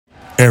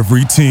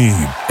Every team,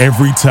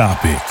 every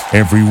topic,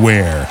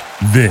 everywhere.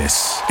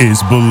 This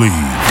is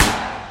Believe.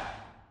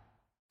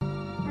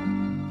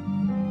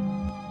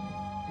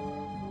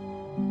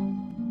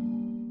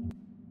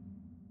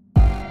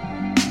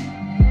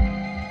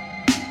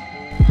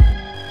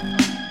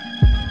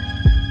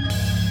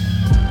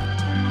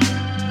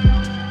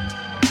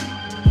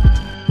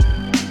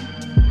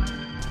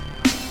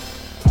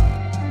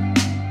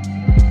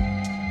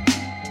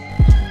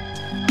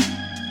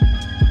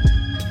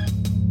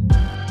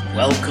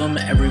 Welcome,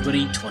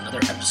 everybody, to another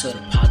episode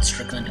of Pod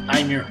Strickland.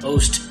 I'm your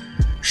host,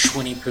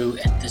 Schwinny Poo,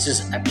 and this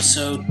is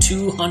episode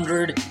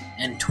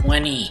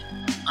 220.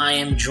 I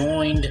am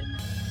joined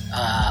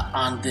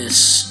on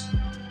this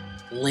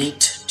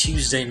late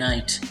Tuesday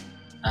night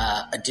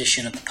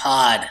edition of the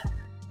pod.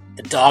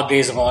 The dog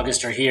days of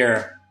August are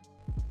here.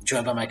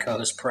 Joined by my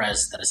co-host,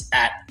 Prez. That is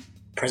at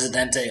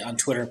Presidente on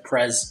Twitter.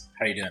 Prez,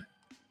 how are you doing?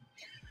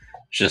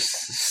 Just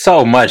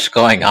so much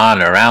going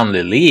on around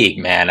the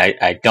league, man.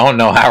 I don't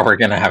know how we're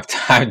going to have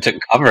time to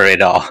cover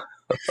it all.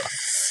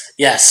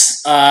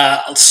 Yes,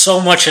 so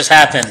much has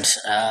happened.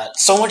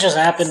 So much has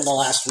happened in the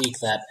last week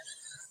that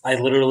I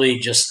literally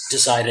just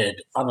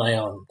decided on my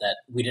own that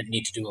we didn't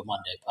need to do a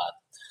Monday pod.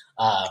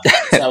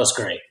 So that was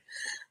great.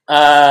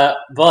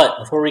 But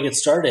before we get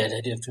started,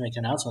 I do have to make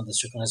an announcement that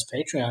Strickland has a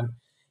Patreon.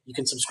 You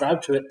can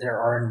subscribe to it. There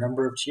are a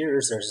number of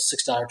tiers. There's a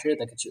 $6 tier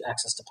that gets you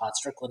access to Pod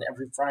Strickland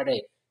every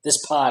Friday. This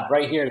pod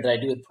right here that I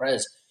do with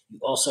Prez, you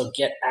also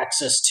get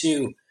access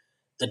to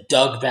the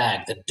Doug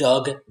bag, the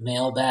Doug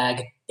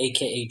mailbag,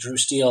 a.k.a. Drew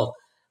Steele,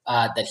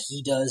 that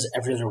he does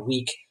every other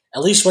week,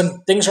 at least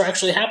when things are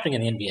actually happening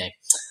in the NBA.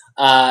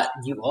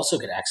 You also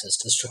get access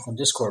to the Strickland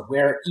Discord,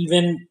 where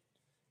even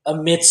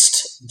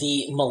amidst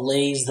the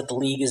malaise that the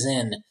league is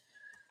in,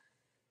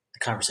 the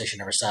conversation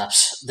never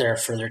stops. There are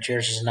further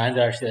tiers. There's a $9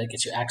 tier that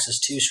gets you access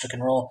to Strick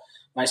and Roll,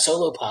 my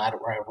solo pod,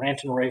 where I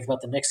rant and rave about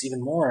the Knicks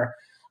even more.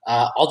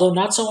 Although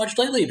not so much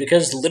lately,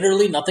 because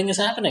literally nothing is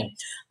happening.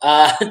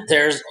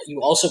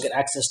 You also get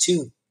access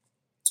to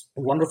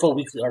wonderful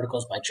weekly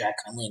articles by Jack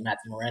Conley and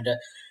Matthew Miranda,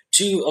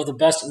 two of the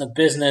best in the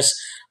business.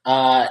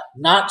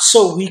 Not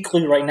so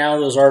weekly right now,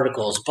 those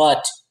articles,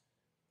 but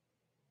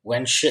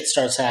when shit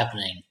starts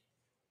happening,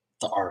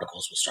 the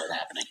articles will start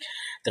happening.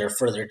 There are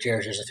further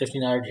tiers. There's a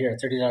 $15 tier, a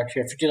 $30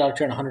 tier, $50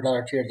 tier, and a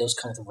 $100 tier. Those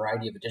come with a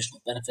variety of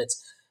additional benefits,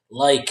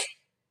 like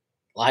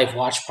live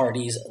watch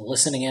parties,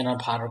 listening in on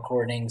pod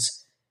recordings,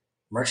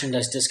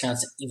 merchandise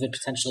discounts, and even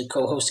potentially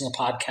co-hosting a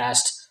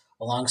podcast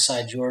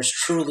alongside yours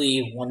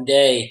truly one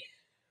day.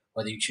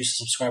 Whether you choose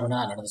to subscribe or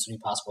not, none of this would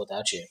be possible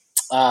without you.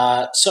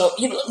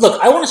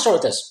 Look, I want to start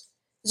with this.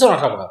 This is what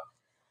I'm talking about.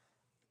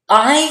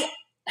 I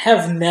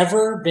have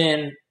never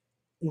been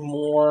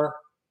more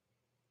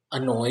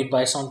annoyed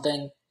by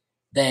something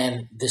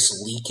than this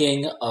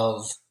leaking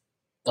of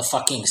the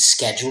fucking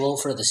schedule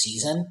for the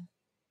season.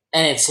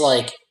 And it's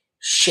like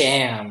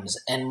Shams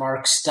and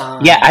Mark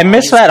Stein. Yeah, I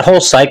missed that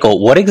whole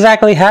cycle. What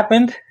exactly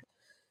happened?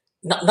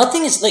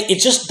 Nothing is like,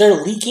 it's just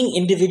they're leaking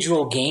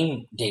individual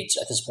game dates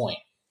at this point.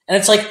 And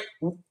it's like,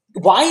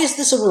 why is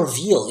this a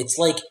reveal? It's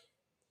like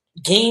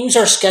games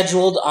are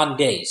scheduled on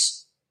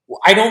days.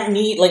 I don't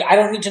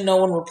need to know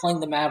when we're playing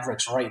the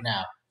Mavericks right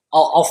now.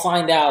 I'll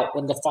find out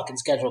when the fucking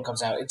schedule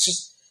comes out. It's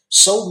just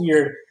so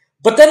weird.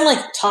 But then, like,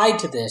 tied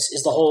to this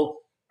is the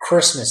whole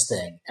Christmas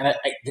thing. And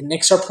the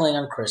Knicks are playing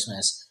on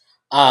Christmas.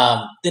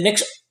 The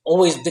Knicks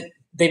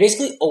they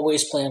basically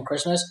always play on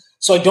Christmas.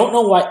 So I don't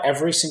know why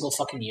every single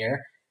fucking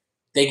year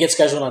they get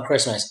scheduled on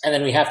Christmas. And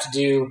then we have to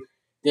do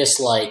this,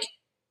 like,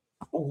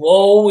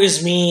 woe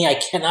is me. I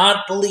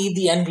cannot believe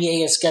the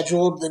NBA has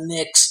scheduled the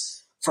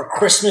Knicks for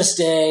Christmas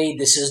Day.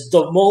 This is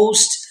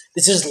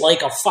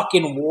like a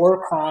fucking war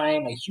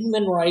crime, a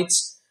human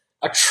rights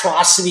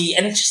atrocity.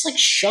 And it's just like,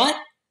 shut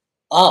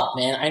up,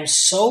 man. I'm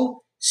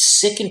so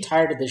sick and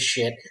tired of this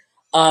shit.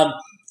 I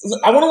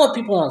want to let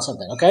people know on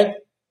something, okay?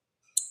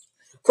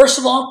 First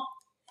of all,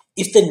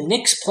 if the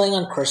Knicks playing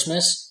on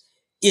Christmas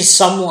is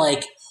some,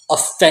 like,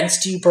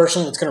 offense to you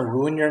personally that's going to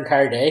ruin your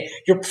entire day,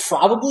 you're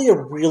probably a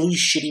really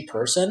shitty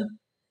person,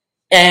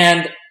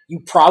 and you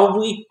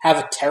probably have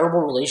a terrible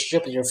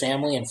relationship with your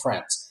family and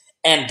friends.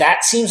 And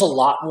that seems a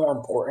lot more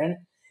important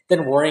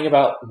than worrying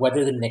about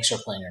whether the Knicks are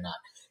playing or not.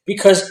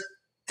 Because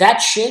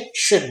that shit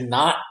should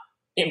not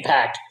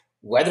impact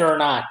whether or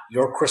not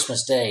your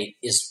Christmas Day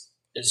is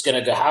going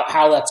to go,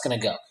 how that's going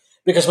to go.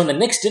 Because when the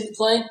Knicks didn't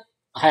play,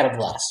 I had a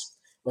blast.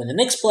 When the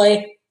Knicks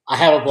play, I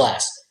have a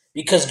blast.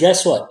 Because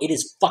guess what? It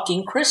is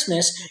fucking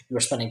Christmas. You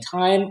are spending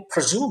time,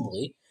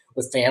 presumably,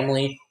 with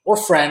family or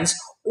friends,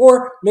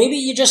 or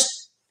maybe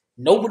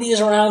nobody is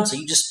around, so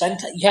you just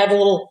you have a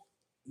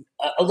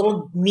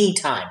little me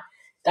time.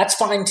 That's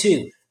fine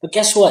too. But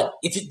guess what?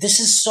 If this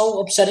is so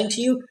upsetting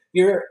to you,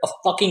 you're a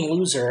fucking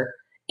loser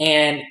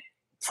and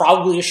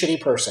probably a shitty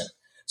person.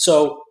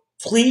 So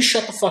please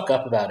shut the fuck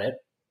up about it.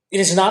 It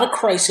is not a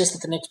crisis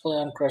that the Knicks play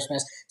on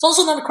Christmas. It's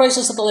also not a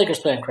crisis that the Lakers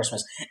play on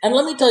Christmas. And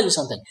let me tell you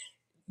something.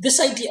 This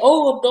idea,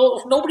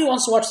 nobody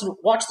wants to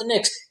watch the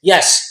Knicks.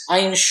 Yes, I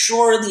am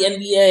sure the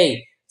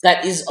NBA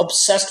that is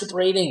obsessed with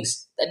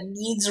ratings, that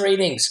needs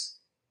ratings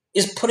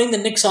is putting the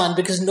Knicks on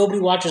because nobody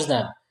watches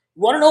them.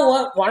 You want to know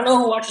what? Want to know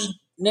who watches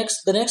Knicks?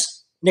 The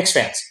Knicks? Knicks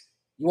fans.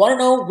 You want to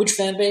know which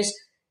fan base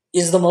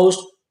is the most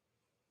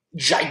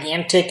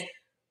gigantic,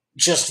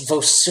 just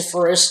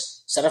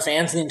vociferous set of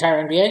fans in the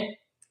entire NBA?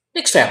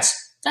 Knicks fans.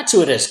 That's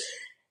who it is.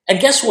 And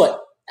guess what?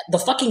 The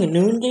fucking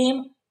noon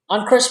game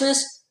on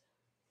Christmas,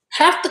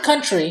 half the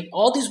country,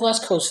 all these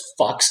West Coast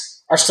fucks,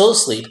 are still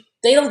asleep.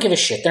 They don't give a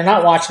shit. They're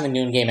not watching the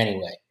noon game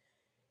anyway.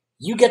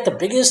 You get the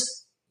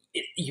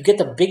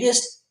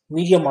biggest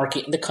media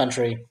market in the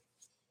country.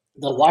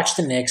 They'll watch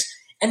the Knicks,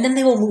 and then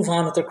they will move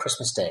on with their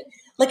Christmas day.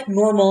 Like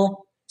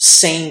normal,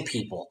 sane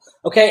people.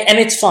 Okay? And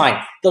it's fine.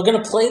 They're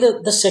going to play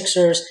the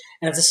Sixers,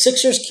 and if the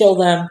Sixers kill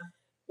them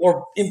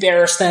or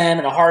embarrass them,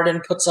 and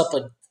Harden puts up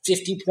a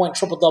 50-point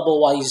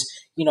triple-double while he's,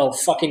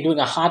 fucking doing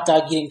a hot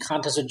dog eating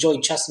contest with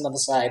Joey Chestnut on the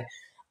side.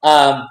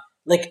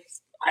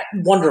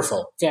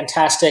 Wonderful.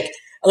 Fantastic.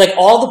 Like,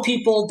 all the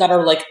people that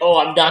are like, oh,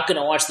 I'm not going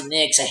to watch the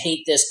Knicks. I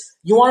hate this.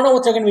 You want to know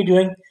what they're going to be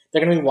doing?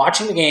 They're going to be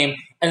watching the game,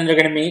 and they're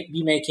going to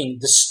be making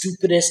the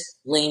stupidest,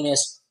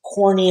 lamest,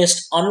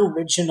 corniest,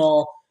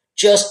 unoriginal,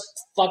 just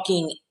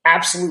fucking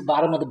absolute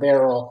bottom of the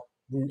barrel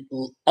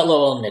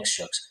LOL Knicks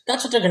jokes.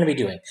 That's what they're going to be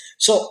doing.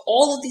 So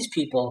all of these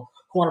people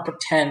who want to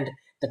pretend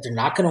that they're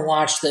not going to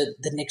watch the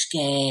Knicks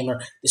game,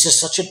 or this is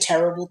such a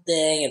terrible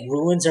thing, it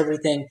ruins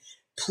everything,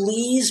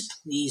 please,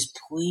 please,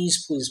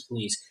 please, please,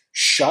 please,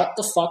 shut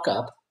the fuck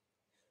up.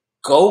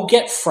 Go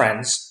get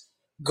friends.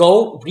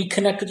 Go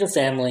reconnect with your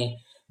family.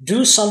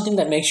 Do something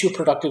that makes you a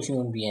productive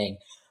human being.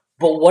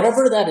 But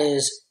whatever that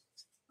is,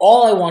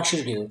 all I want you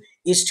to do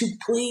is to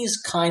please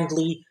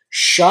kindly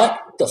shut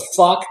the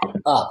fuck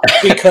up.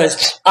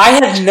 Because I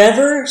have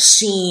never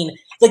seen,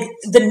 like,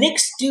 the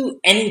Knicks do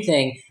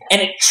anything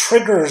and it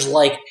triggers,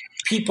 like,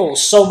 people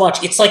so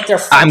much. It's like they're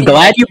I'm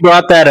glad you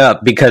brought that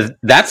up, because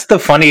that's the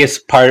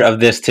funniest part of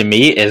this to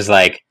me, is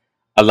like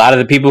a lot of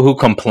the people who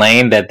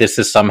complain that this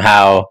is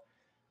somehow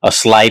a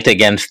slight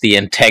against the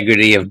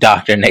integrity of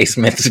Dr.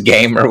 Naismith's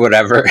game or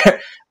whatever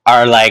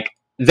are like,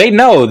 they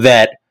know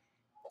that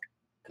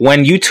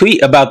when you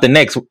tweet about the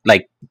Knicks,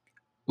 like,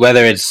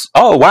 whether it's,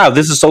 oh, wow,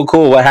 this is so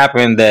cool, what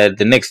happened that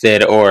the Knicks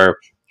did, or,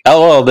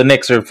 oh, the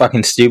Knicks are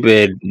fucking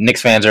stupid,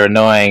 Knicks fans are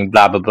annoying,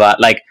 blah, blah, blah.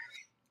 Like,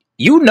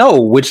 you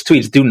know which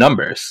tweets do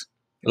numbers.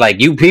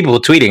 Like, you people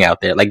tweeting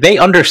out there, like, they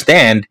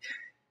understand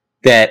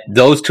that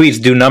those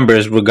tweets do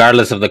numbers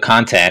regardless of the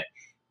content.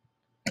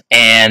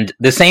 And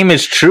the same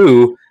is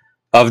true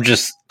of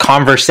just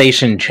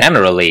conversation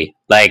generally.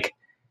 Like,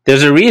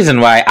 there's a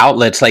reason why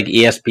outlets like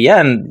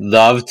ESPN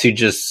love to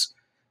just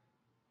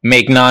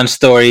make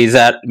stories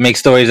out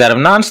of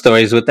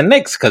non-stories with the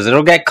Knicks, because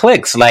it'll get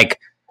clicks. Like,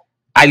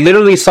 I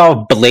literally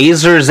saw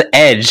Blazers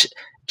Edge.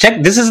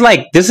 Check, this is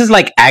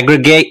like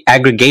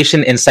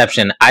aggregation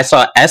inception. I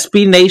saw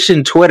SB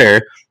Nation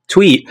Twitter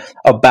tweet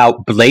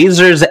about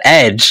Blazers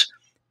Edge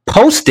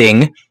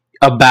posting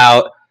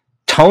about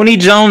Tony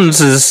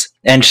Jones's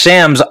and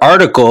Sham's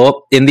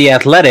article in The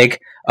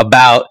Athletic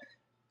about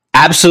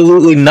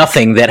absolutely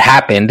nothing that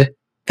happened,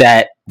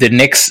 that the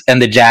Knicks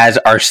and the Jazz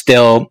are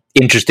still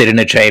interested in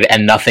a trade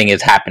and nothing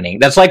is happening.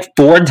 That's like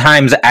 4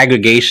 times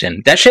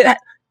aggregation. That shit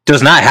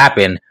does not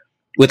happen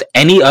with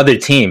any other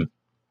team.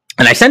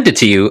 And I sent it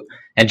to you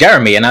and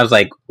Jeremy, and I was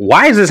like,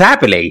 why is this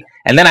happening?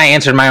 And then I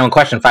answered my own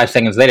question 5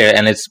 seconds later,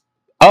 and it's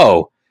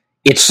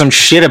some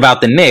shit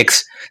about the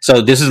Knicks.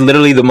 So this is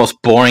literally the most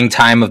boring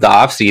time of the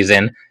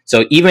offseason.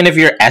 So even if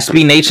you're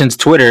SB Nation's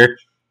Twitter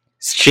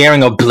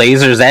sharing a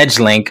Blazers Edge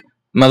link,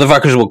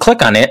 motherfuckers will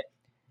click on it.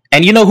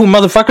 And you know who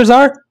motherfuckers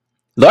are?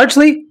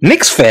 Largely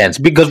Knicks fans,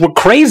 because we're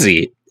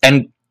crazy.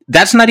 And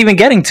that's not even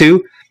getting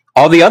to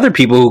all the other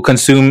people who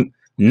consume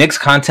Knicks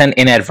content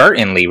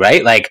inadvertently,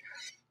 right? Like,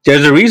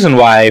 there's a reason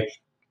why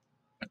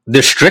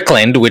the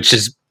Strickland, which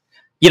is,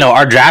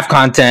 our draft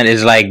content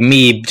is like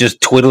me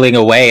just twiddling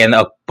away and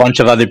a bunch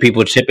of other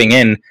people chipping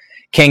in,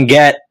 can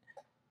get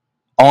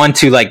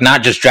onto, like,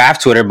 not just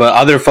draft Twitter, but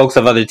other folks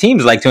of other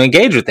teams like to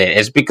engage with it.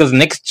 It's because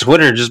Knicks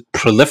Twitter just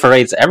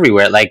proliferates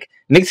everywhere. Like,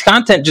 Knicks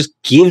content just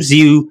gives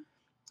you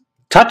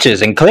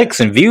touches and clicks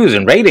and views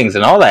and ratings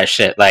and all that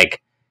shit.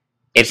 Like,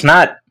 it's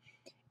not,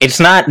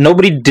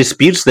 nobody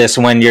disputes this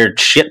when you're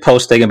shit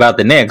posting about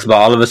the Knicks, but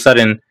all of a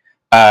sudden,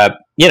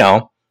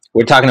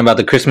 we're talking about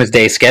the Christmas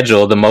Day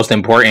schedule, the most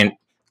important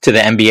to the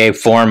NBA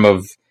form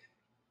of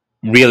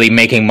really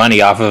making money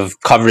off of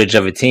coverage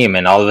of a team,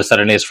 and all of a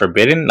sudden it's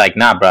forbidden. Like,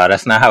 nah, bro,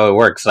 that's not how it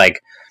works.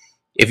 Like,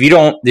 if you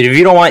don't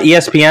want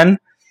ESPN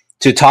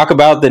to talk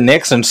about the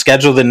Knicks and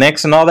schedule the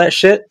Knicks and all that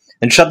shit,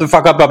 then shut the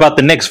fuck up about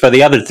the Knicks for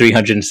the other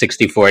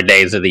 364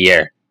 days of the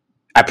year.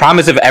 I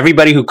promise, if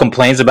everybody who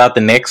complains about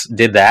the Knicks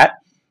did that,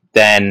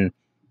 then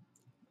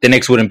the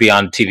Knicks wouldn't be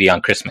on TV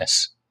on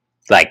Christmas.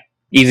 Like,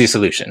 easy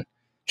solution.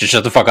 Just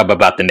shut the fuck up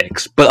about the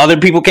Knicks. But other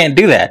people can't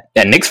do that.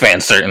 And Knicks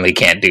fans certainly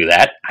can't do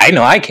that. I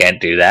know I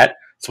can't do that.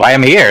 That's why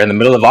I'm here in the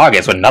middle of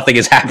August when nothing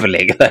is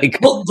happening. Like,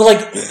 but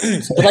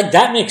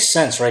that makes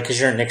sense, right? Because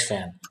you're a Knicks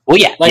fan. Well,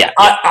 yeah. Like,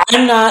 yeah.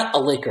 I'm not a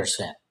Lakers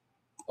fan.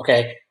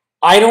 Okay,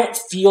 I don't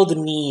feel the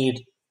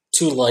need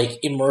to like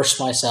immerse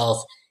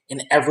myself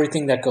in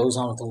everything that goes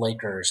on with the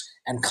Lakers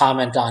and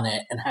comment on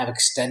it and have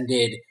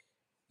extended,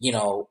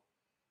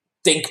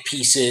 think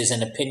pieces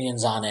and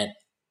opinions on it.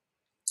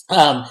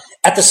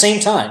 At the same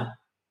time,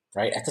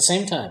 right? At the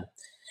same time.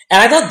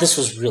 And I thought this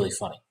was really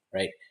funny,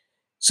 right?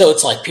 So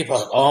it's like people are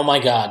like, oh my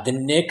God, the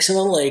Knicks and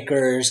the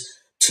Lakers,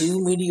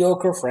 two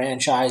mediocre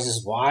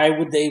franchises. Why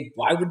would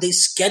they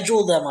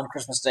schedule them on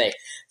Christmas Day?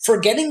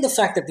 Forgetting the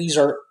fact that these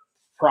are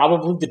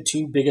probably the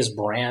two biggest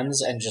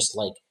brands and just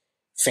like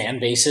fan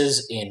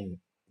bases in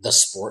the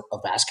sport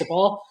of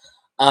basketball.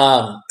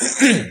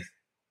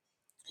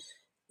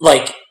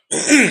 Like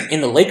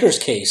in the Lakers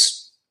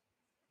case,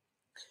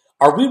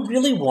 are we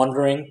really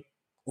wondering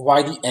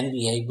why the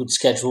NBA would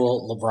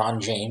schedule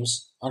LeBron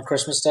James on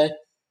Christmas Day?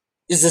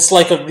 Is this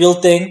like a real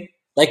thing?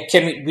 Like,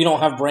 we don't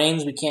have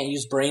brains, we can't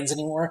use brains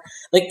anymore?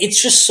 Like, it's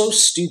just so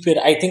stupid.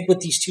 I think with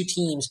these two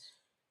teams,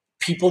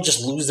 people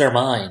just lose their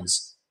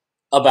minds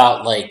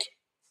about, like,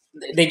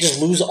 they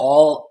just lose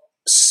all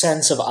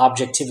sense of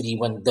objectivity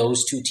when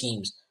those two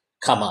teams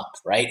come up,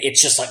 right?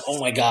 It's just like, oh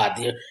my God,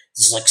 this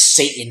is like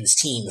Satan's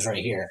teams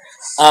right here.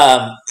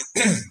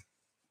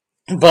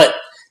 But,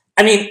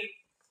 I mean,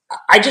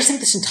 I just think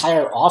this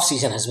entire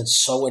offseason has been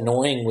so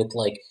annoying with,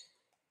 like,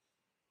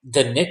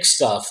 the Knicks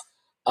stuff.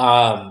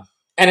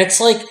 And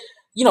it's like,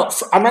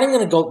 I'm not even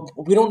going to go,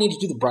 we don't need to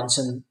do the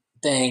Brunson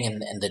thing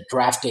and the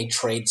draft day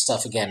trade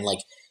stuff again. Like,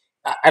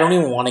 I don't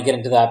even want to get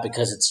into that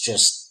because it's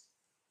just,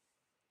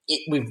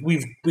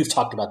 we've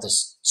talked about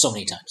this so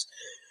many times.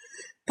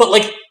 But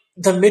like,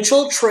 the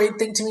Mitchell trade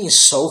thing to me is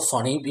so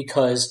funny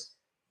because,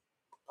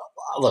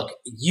 look,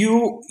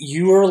 you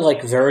are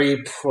like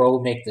very pro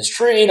make this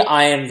trade.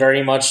 I am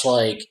very much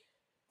like,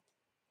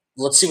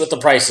 let's see what the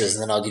price is,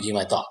 and then I'll give you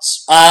my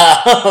thoughts.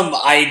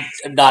 I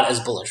am not as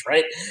bullish,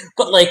 right?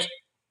 But like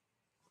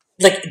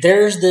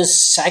there's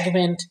this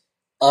segment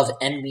of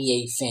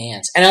NBA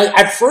fans, and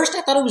at first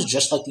I thought it was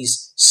just like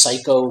these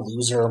psycho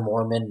loser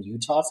Mormon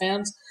Utah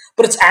fans,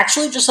 but it's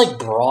actually just like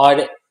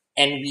broad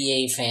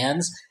NBA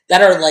fans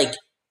that are like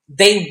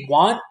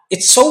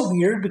it's so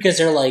weird because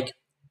they're like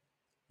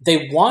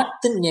they want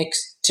the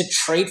Knicks to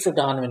trade for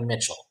Donovan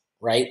Mitchell,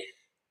 right?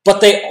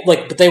 But they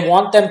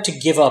want them to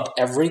give up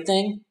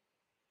everything,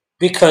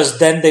 because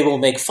then they will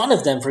make fun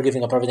of them for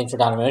giving up everything for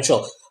Donovan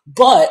Mitchell.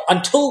 But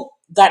until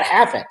that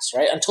happens,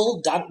 right? As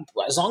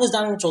long as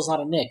Donovan Mitchell is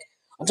not a Knick,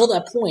 until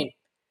that point,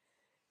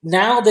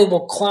 now they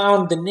will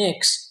clown the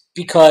Knicks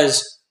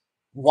because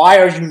why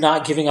are you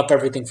not giving up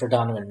everything for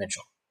Donovan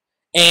Mitchell?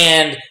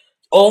 And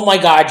oh my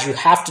God, you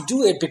have to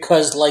do it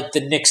because like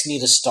the Knicks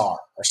need a star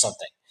or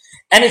something.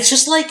 And it's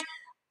just like,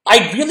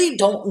 I really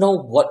don't know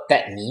what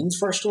that means,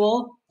 first of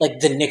all. Like,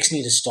 the Knicks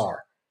need a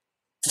star.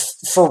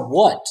 For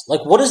what?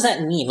 Like, what does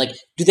that mean? Like,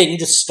 do they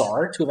need a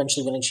star to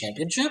eventually win a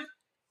championship?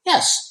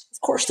 Yes,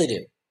 of course they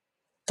do.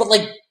 But,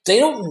 like, they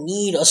don't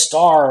need a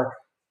star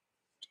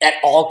at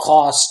all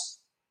costs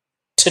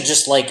to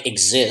just, like,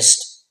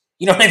 exist.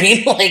 You know what I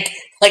mean? Like,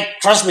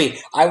 trust me,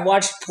 I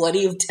watched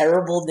plenty of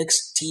terrible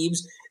Knicks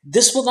teams.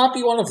 This will not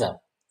be one of them.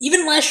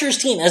 Even last year's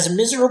team, as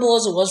miserable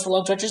as it was for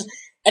long stretches,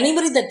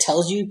 anybody that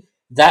tells you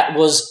that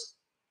was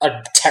a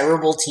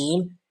terrible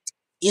team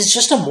is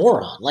just a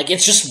moron. Like,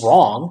 it's just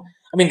wrong.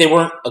 I mean, they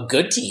weren't a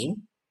good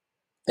team.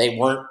 They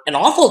weren't an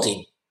awful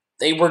team.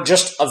 They were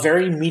just a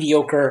very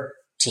mediocre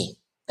team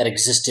that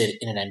existed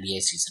in an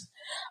NBA season.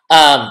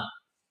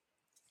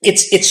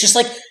 It's just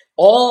like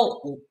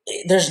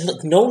there's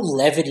no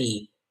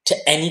levity to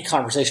any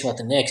conversation about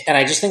the Knicks, and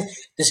I just think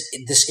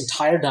this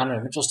entire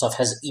Donovan Mitchell stuff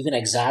has even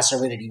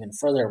exacerbated even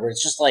further, where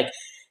it's just like,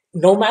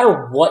 no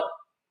matter what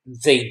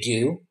they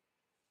do,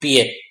 be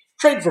it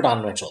trade for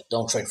Donovan Mitchell,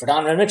 don't trade for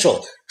Donovan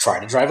Mitchell, try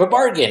to drive a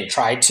bargain,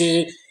 try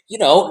to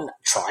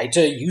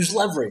use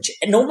leverage.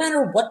 And no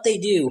matter what they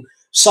do,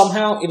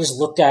 somehow it is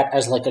looked at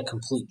as like a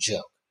complete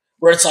joke.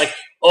 Where it's like,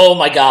 oh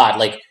my God,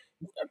 like,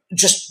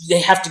 just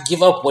they have to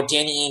give up what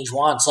Danny Ainge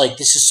wants. Like,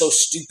 this is so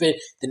stupid.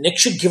 The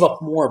Knicks should give up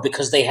more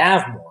because they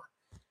have more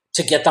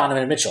to get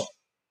Donovan Mitchell.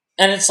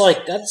 And it's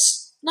like,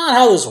 that's not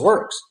how this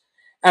works.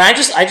 And I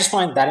just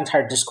find that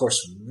entire discourse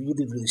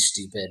really, really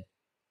stupid.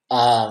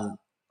 I'm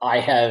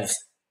like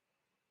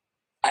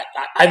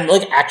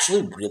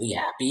actually really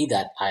happy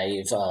that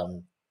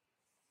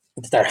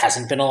there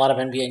hasn't been a lot of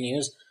NBA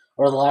news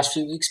over the last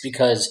few weeks,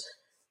 because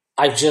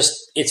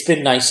it's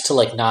been nice to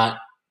like not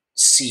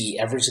see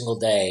every single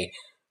day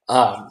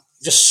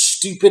just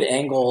stupid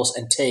angles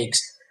and takes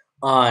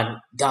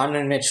on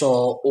Donovan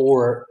Mitchell,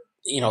 or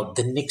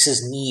the Knicks'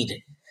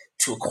 need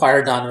to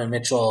acquire Donovan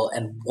Mitchell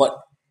and what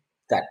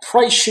that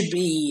price should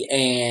be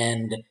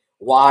and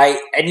why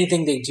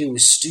anything they do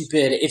is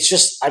stupid. It's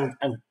just I'm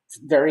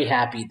very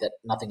happy that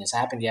nothing has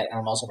happened yet, and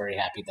I'm also very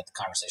happy that the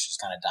conversation's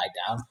kind of died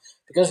down,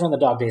 because we're in the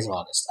dog days of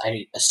August.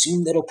 I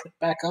assume that it'll pick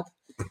back up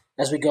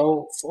as we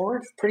go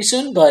forward pretty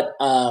soon, but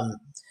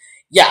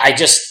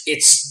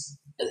it's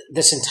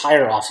this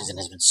entire offseason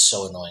has been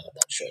so annoying with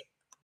that shit.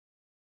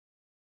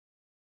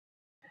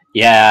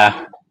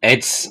 Yeah,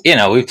 it's,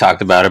 we've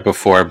talked about it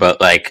before,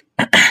 but like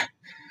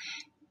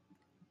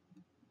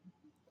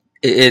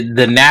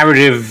the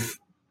narrative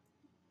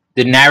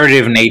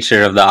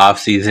nature of the off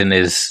season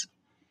it's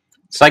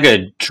like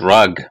a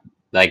drug.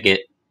 Like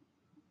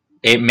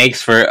it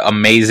makes for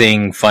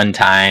amazing fun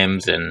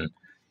times and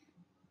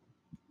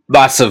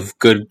lots of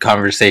good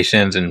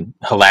conversations and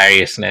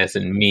hilariousness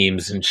and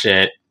memes and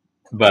shit.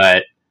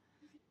 But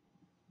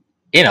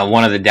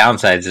one of the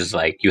downsides is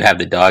like you have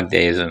the dog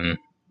days, and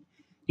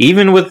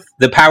even with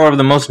the power of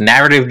the most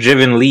narrative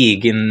driven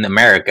league in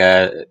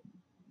America,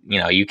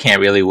 you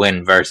can't really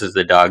win versus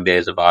the dog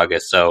days of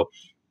August. So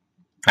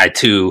I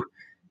too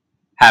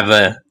have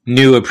a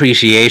new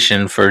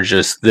appreciation for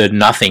just the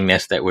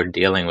nothingness that we're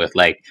dealing with.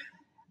 Like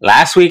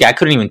last week, I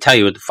couldn't even tell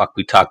you what the fuck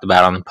we talked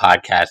about on the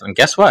podcast. And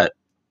guess what?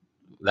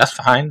 That's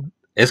fine.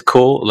 It's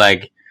cool.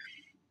 Like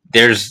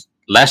there's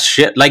less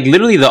shit. Like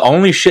literally the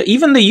only shit,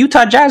 even the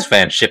Utah Jazz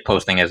fan shit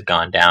posting has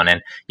gone down.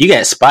 And you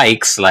get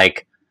spikes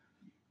like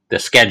the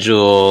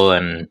schedule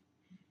and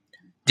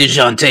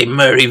DeJounte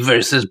Murray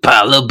versus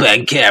Paolo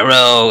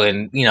Banchero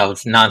and,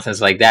 it's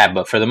nonsense like that.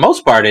 But for the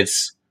most part,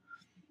 it's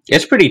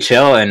pretty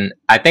chill. And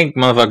I think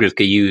motherfuckers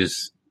could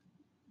use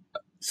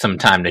some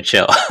time to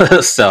chill.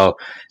 So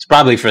it's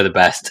probably for the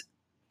best.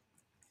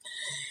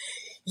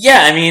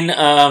 Yeah, I mean,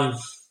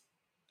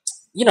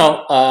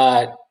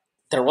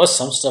 there was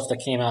some stuff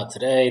that came out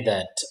today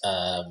that,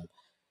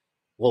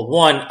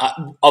 one,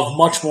 of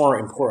much more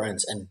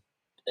importance and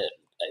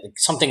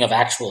something of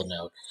actual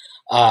note,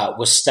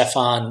 was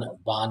Stefan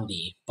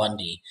Bundy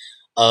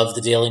of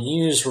the Daily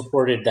News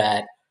reported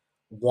that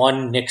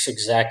one Knicks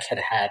exec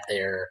had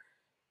their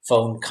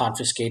phone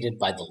confiscated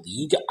by the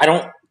league. I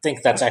don't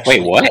think that's actually...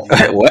 Wait, what?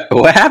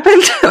 What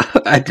happened?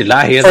 I did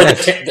not hear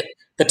that.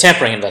 The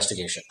tampering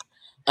investigation.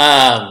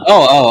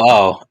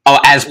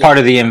 As part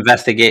of the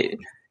investigation.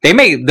 They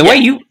make... The way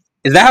you...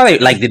 Is that how they...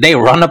 Like, did they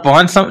run up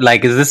on something?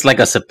 Like, is this like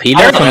a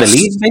subpoena from the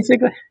league,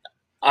 basically?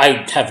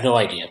 I have no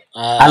idea.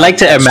 I like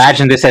to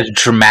imagine this as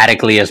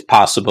dramatically as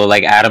possible,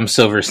 like Adam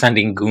Silver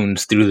sending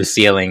goons through the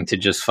ceiling to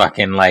just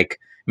fucking like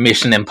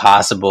Mission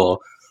Impossible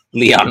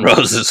Leon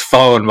Rose's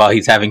phone while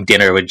he's having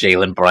dinner with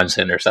Jalen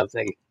Brunson or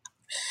something.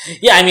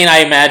 Yeah, I mean, I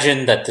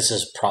imagine that this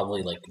is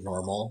probably like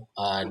normal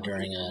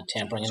during a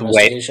tampering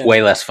investigation.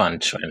 Way less fun,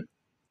 Schwinn.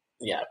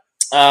 Yeah.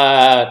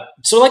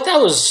 So like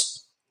that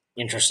was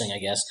interesting, I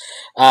guess.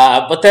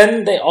 But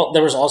then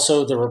there was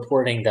also the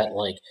reporting that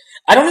like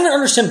I don't even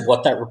understand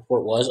what that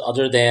report was,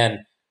 other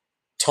than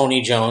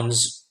Tony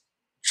Jones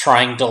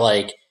trying to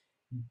like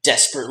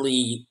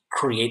desperately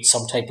create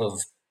some type of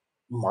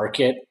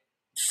market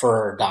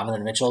for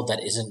Donovan Mitchell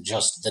that isn't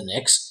just the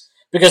Knicks.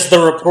 Because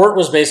the report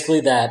was basically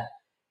that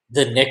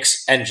the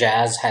Knicks and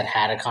Jazz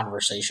had a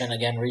conversation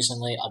again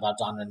recently about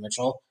Donovan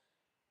Mitchell,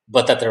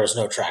 but that there was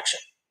no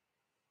traction.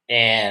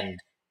 And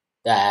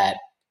that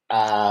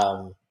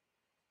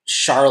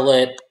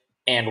Charlotte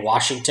and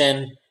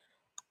Washington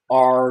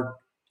are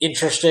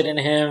interested in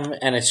him,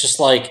 and it's just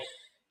like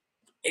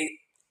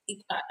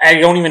I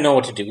don't even know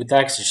what to do with that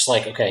because it's just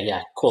like, okay,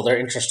 yeah, cool, they're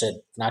interested.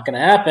 Not going to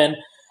happen.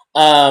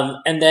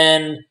 And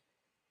then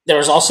there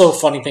was also a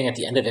funny thing at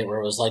the end of it where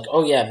it was like,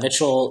 oh yeah,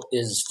 Mitchell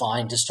is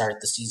fine to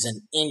start the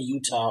season in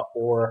Utah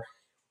or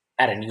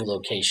at a new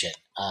location.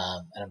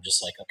 And I'm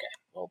just like, okay,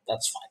 well,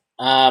 that's fine.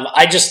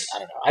 I don't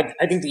know.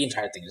 I think the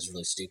entire thing is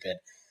really stupid.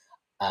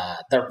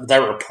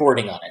 Their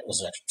reporting on it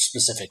was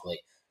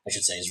specifically, I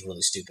should say, is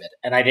really stupid.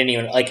 And I didn't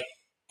even like.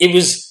 It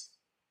was.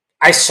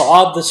 I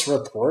saw this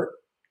report,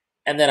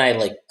 and then I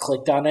like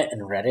clicked on it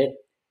and read it,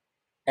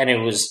 and it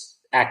was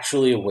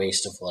actually a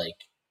waste of like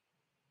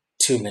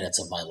 2 minutes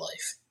of my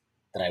life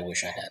that I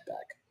wish I had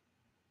back.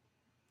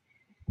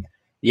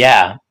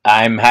 Yeah,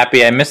 I'm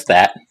happy I missed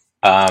that.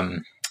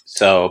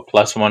 So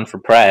 +1 for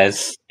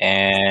Prez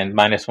and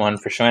 -1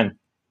 for Schwinn.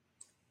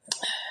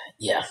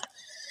 Yeah,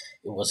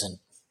 it wasn't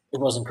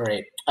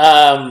great.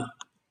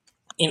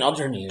 In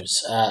other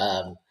news,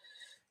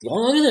 the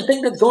only other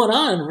thing that's going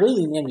on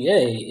really in the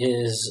NBA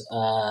is,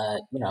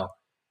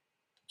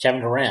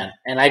 Kevin Durant.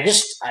 And I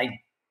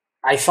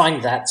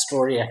find that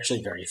story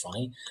actually very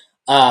funny,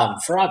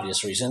 for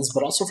obvious reasons,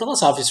 but also for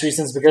less obvious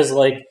reasons because,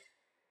 like,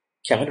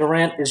 Kevin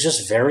Durant is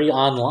just very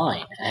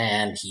online,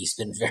 and he's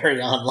been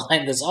very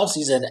online this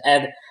offseason.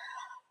 And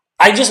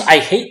I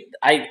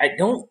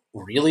don't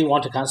really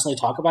want to constantly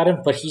talk about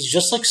him, but he's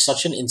just like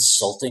such an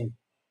insulting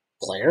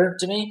player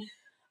to me.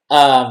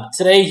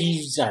 Today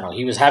he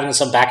was having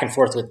some back and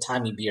forth with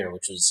Tommy Beer,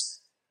 which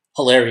was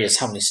hilarious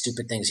how many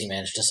stupid things he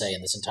managed to say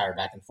in this entire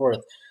back and forth.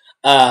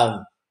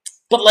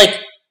 But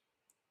like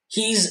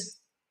he's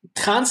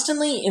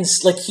constantly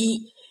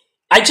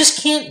I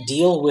just can't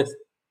deal with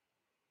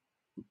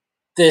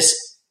this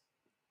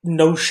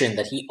notion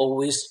that he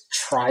always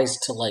tries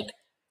to like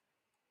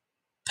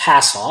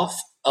pass off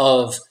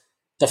of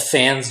the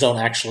fans don't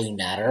actually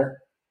matter.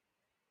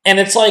 And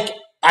it's like,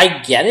 I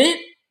get it.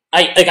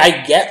 I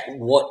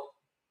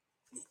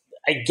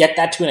get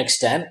that to an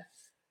extent,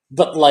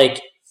 but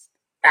like,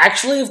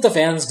 actually, if the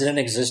fans didn't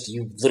exist,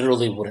 you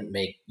literally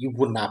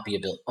would not be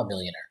a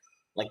millionaire.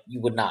 Like,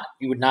 you would not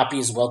be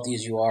as wealthy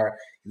as you are.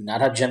 You would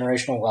not have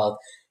generational wealth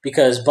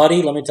because,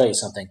 buddy, let me tell you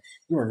something.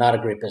 You are not a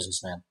great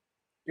businessman.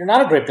 You're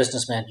not a great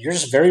businessman. You're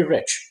just very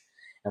rich.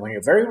 And when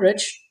you're very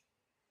rich,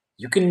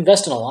 you can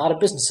invest in a lot of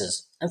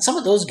businesses. And some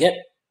of those get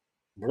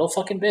real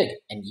fucking big.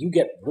 And you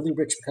get really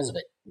rich because of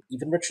it.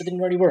 Even richer than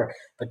you already were.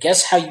 But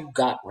guess how you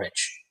got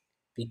rich?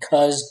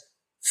 Because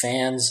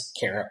fans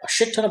care a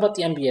shit ton about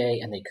the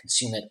NBA and they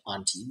consume it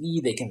on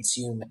TV. They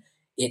consume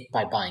it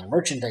by buying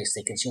merchandise.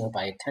 They consume it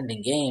by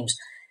attending games.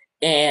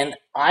 And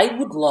I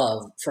would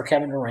love for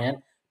Kevin Durant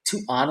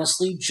to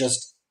honestly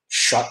just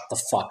shut the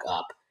fuck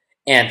up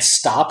and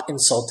stop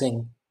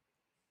insulting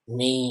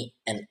me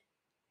and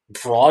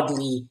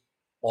broadly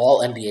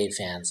all NBA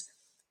fans,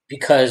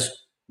 because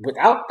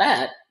without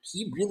that,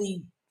 he'd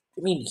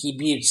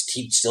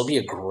still be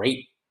a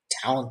great,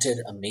 talented,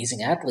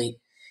 amazing athlete.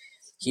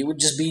 He would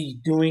just be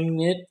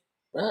doing it,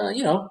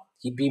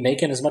 he'd be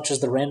making as much as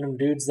the random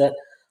dudes that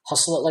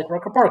hustle at like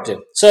Rucker Park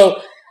do.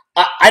 So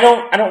I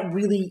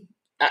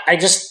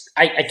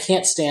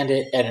can't stand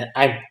it, and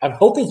I'm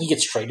hoping he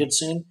gets traded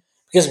soon,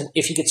 because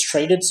if he gets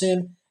traded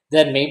soon,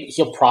 then maybe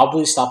he'll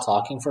probably stop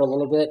talking for a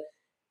little bit,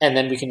 and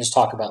then we can just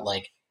talk about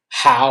like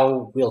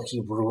how will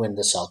he ruin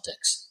the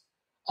Celtics?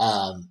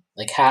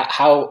 Like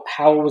how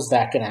was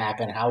that going to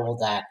happen? How will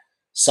that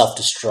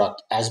self-destruct,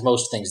 as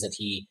most things that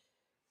he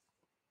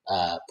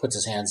puts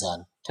his hands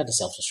on tend to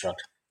self-destruct?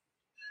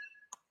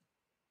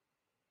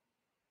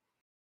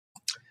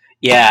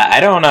 Yeah, I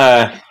don't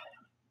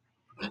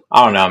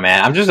know,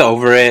 man. I'm just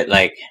over it.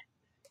 Like,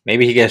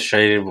 maybe he gets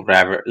traded,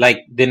 whatever. Like,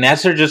 the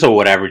Nets are just a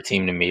whatever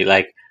team to me.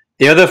 Like,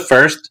 they're the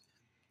first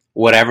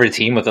whatever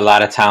team with a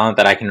lot of talent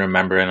that I can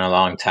remember in a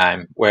long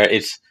time, where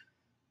it's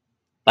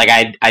like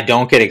I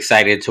don't get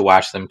excited to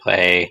watch them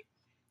play.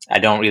 I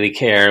don't really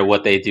care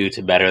what they do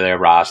to better their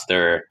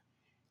roster.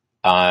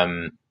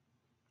 I'm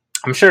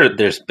sure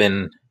there's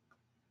been,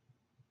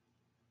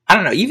 I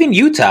don't know, even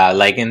Utah,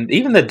 like, and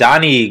even the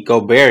Donnie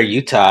Gobert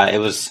Utah, it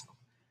was,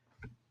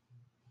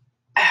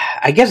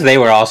 I guess they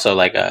were also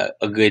like a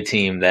good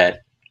team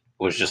that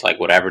was just like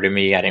whatever to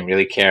me. I didn't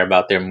really care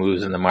about their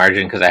moves in the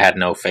margin because I had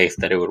no faith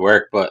that it would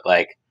work. But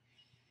like,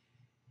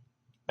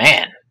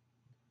 man,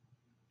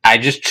 I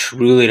just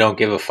truly don't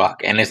give a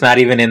fuck. And it's not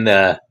even in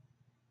the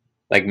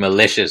like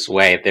malicious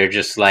way. They're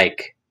just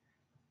like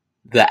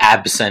the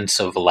absence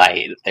of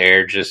light.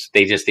 They just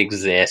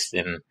exist.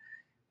 And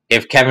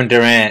if Kevin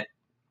Durant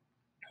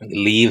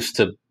leaves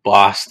to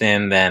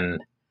Boston, then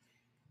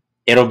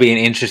it'll be an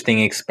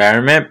interesting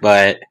experiment,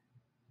 but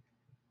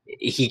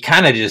he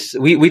kind of just,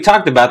 we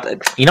talked about that.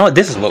 You know what?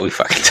 This is what we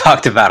fucking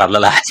talked about on the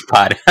last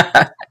pod.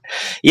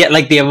 Yeah.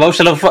 Like the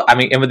emotional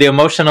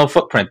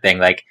footprint thing,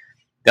 like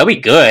they'll be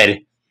good,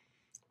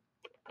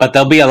 but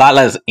they'll be a lot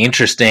less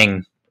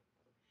interesting.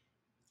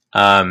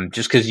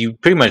 Just cause you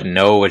pretty much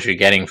know what you're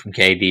getting from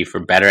KD for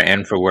better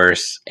and for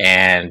worse.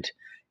 And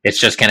it's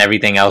just, can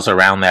everything else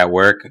around that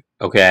work?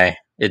 Okay.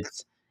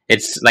 It's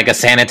like a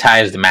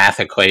sanitized math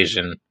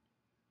equation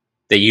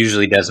that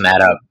usually doesn't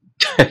add up.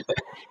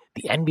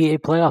 The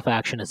NBA playoff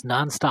action is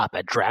nonstop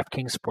at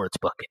DraftKings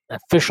Sportsbook, an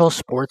official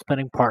sports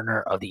betting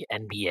partner of the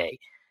NBA.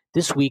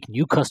 This week,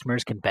 new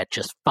customers can bet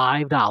just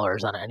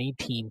 $5 on any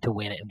team to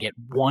win and get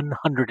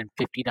 $150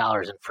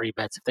 in free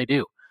bets if they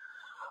do.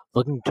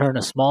 Looking to turn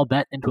a small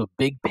bet into a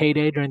big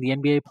payday during the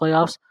NBA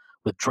playoffs?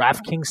 With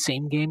DraftKings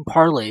same-game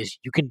parlays,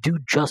 you can do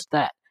just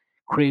that.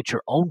 Create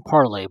your own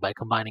parlay by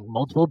combining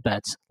multiple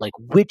bets like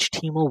which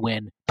team will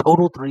win,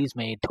 total threes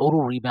made,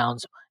 total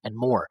rebounds, and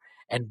more.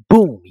 And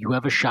boom, you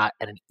have a shot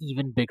at an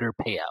even bigger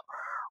payout.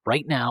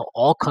 Right now,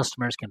 all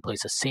customers can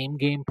place a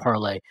same-game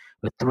parlay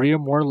with 3 or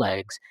more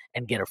legs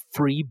and get a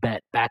free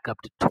bet back up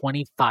to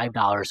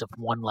 $25 if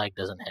one leg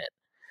doesn't hit.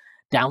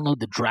 Download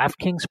the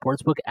DraftKings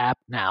Sportsbook app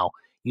now.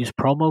 Use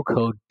promo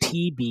code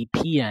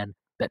TBPN.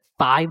 Bet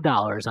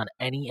 $5 on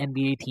any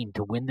NBA team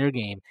to win their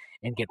game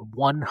and get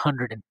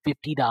 $150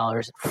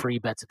 in free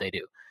bets if they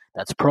do.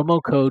 That's promo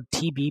code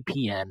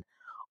TBPN,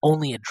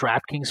 only at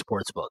DraftKings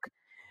Sportsbook.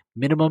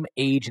 Minimum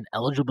age and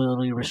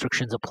eligibility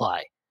restrictions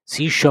apply.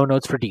 See show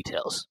notes for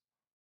details.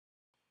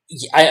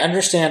 I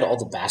understand all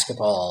the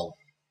basketball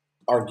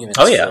arguments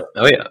for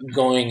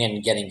going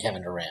and getting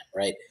Kevin Durant,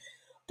 right?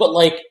 But,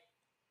 like,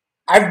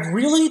 I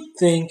really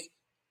think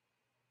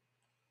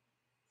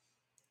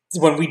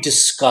when we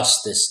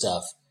discuss this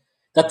stuff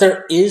that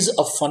there is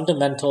a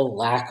fundamental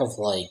lack of,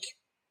 like,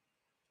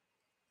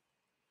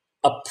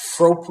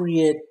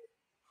 appropriate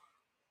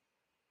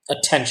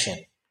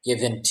attention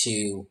given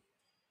to,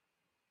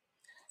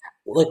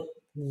 like,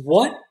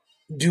 what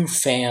do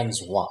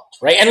fans want,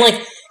 right? And,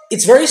 like,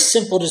 it's very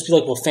simple to just be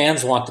like, well,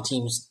 fans want the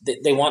teams,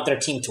 they want their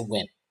team to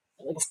win.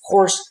 Like, of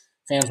course,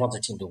 fans want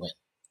their team to win.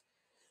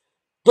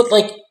 But,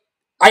 like,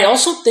 I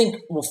also think,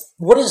 well,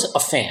 what is a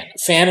fan?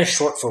 Fan is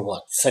short for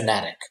what?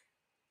 Fanatic,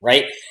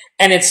 right?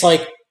 And it's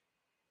like,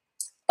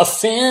 a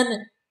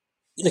fan,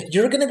 like,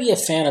 you're going to be a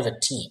fan of a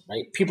team,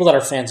 right? People that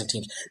are fans of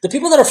teams. The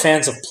people that are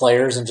fans of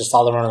players and just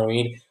follow them around the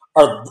league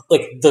are,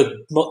 like,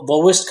 the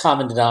lowest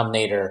common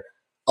denominator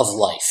of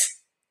life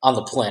on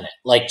the planet.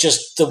 Like,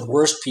 just the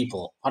worst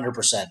people, 100%.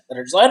 That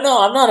are just like,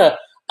 no, I'm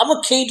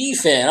a KD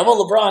fan. I'm a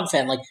LeBron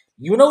fan. Like,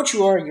 you know what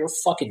you are? You're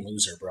a fucking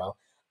loser, bro.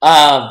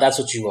 That's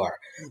what you are.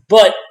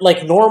 But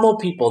like normal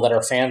people that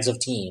are fans of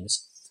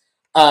teams,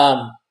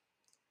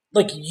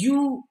 like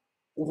you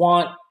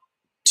want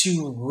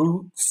to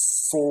root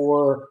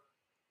for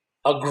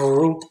a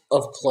group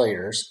of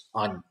players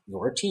on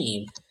your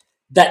team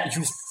that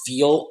you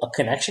feel a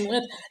connection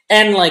with.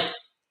 And like,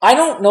 I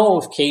don't know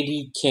if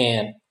KD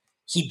can,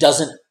 he's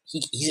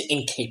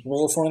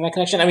incapable of forming that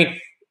connection. I mean,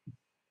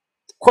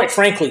 quite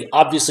frankly,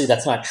 obviously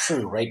that's not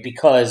true, right?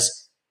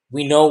 Because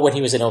we know when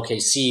he was in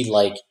OKC,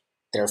 like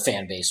their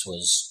fan base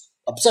was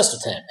obsessed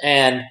with him.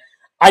 And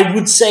I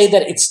would say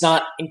that it's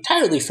not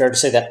entirely fair to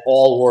say that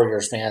all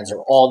Warriors fans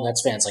or all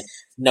Nets fans, like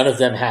none of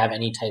them have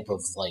any type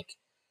of like,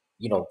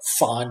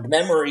 fond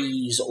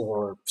memories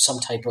or some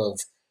type of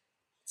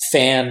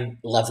fan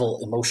level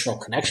emotional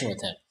connection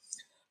with him.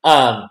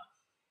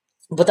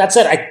 But that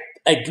said,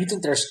 I do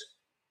think there's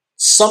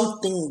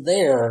something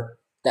there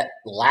that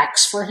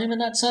lacks for him in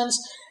that sense.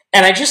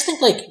 And I just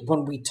think like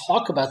when we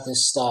talk about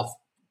this stuff,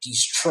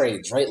 these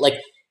trades, right? Like,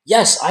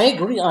 yes, I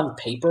agree on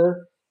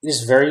paper. It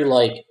is very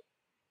like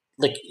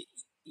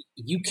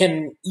you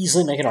can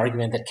easily make an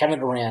argument that Kevin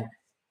Durant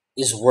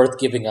is worth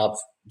giving up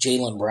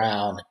Jaylen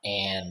Brown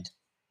and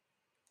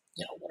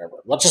whatever.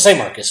 Let's just say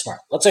Marcus Smart.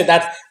 Let's say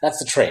that's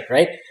the trade,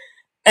 right?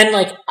 And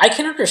like I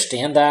can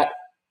understand that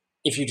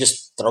if you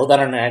just throw that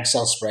on an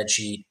Excel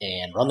spreadsheet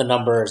and run the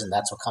numbers and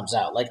that's what comes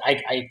out. Like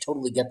I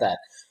totally get that.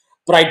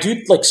 But I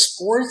do like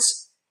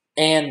sports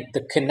and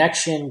the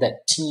connection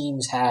that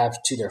teams have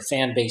to their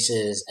fan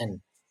bases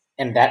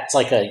and that's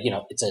like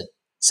it's a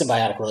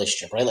symbiotic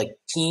relationship, right? Like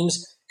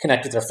teams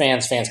connect with their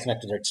fans, fans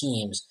connect with their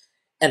teams,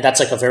 and that's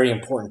like a very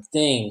important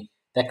thing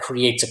that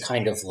creates a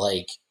kind of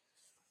like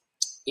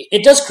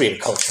it does create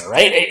a culture,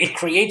 right? It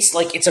creates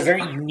like it's a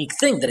very unique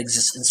thing that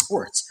exists in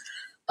sports.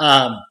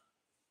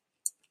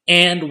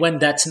 And when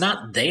that's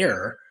not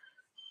there,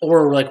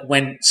 or like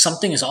when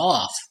something is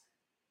off,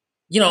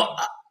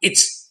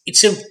 it's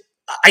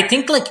I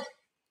think like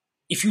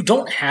if you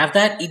don't have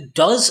that, it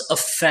does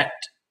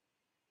affect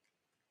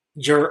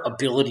your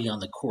ability on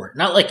the court.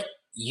 Not like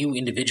you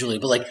individually,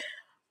 but like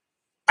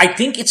I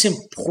think it's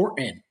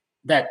important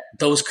that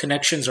those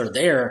connections are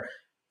there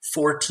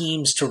for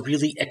teams to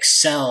really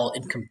excel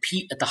and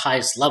compete at the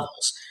highest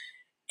levels.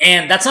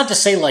 And that's not to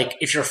say like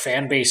if your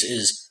fan base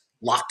is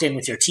locked in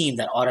with your team,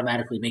 that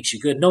automatically makes you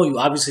good. No, you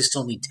obviously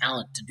still need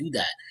talent to do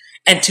that.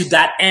 And to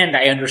that end,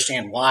 I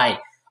understand why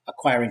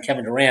acquiring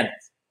Kevin Durant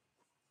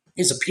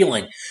is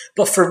appealing.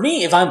 But for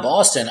me, if I'm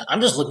Boston,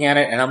 I'm just looking at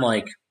it and I'm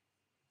like,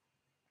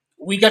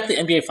 we got the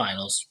NBA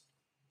Finals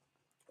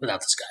without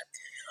this guy.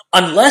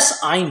 Unless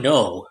I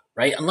know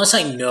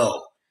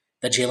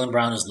that Jaylen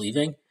Brown is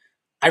leaving,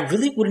 I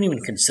really wouldn't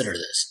even consider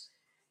this.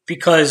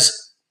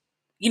 Because,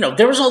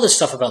 there was all this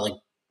stuff about like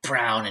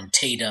Brown and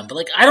Tatum, but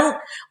like I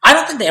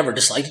don't think they ever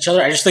disliked each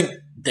other. I just think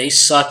they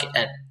suck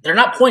they're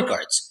not point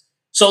guards.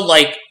 So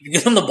like you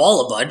give them the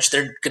ball a bunch,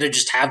 they're gonna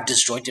just have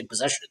disjointed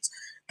possessions.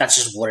 That's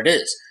just what it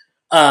is.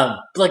 But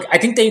like I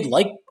think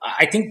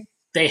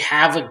they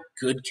have a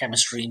good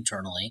chemistry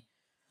internally.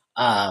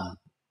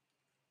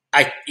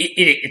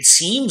 It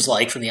seems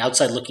like from the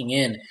outside looking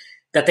in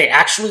that they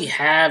actually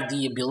have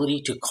the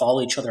ability to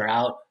call each other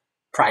out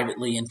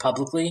privately and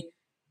publicly,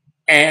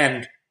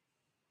 and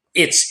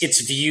it's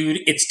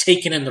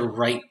taken in the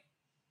right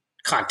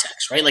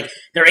context, right? Like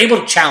they're able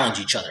to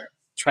challenge each other.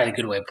 That's probably a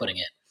good way of putting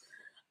it.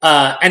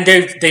 And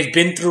they've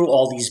been through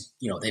all these,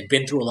 they've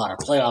been through a lot of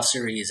playoff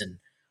series and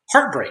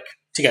heartbreak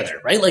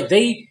together, right? Like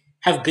they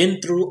have been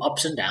through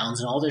ups and downs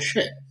and all this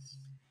shit.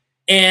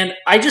 And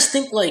I just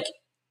think like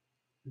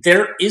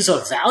there is a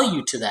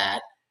value to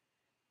that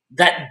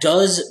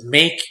does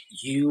make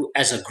you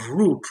as a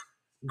group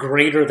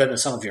greater than the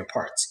sum of your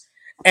parts.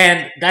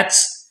 And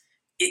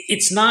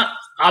it's not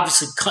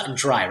obviously cut and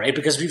dry, right?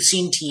 Because we've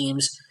seen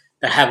teams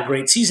that have a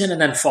great season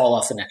and then fall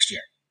off the next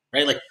year,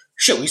 right? Like,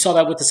 shit, we saw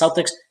that with the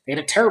Celtics. They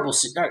had a terrible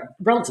season,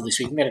 relatively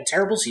speaking, they had a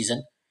terrible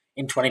season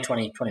in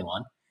 2020-21.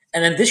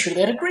 And then this year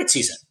they had a great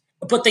season.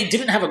 But they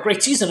didn't have a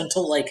great season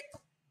until like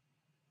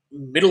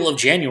middle of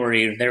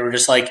January. They were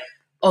just like,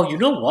 oh, you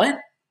know what?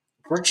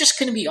 We're just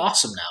going to be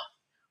awesome now.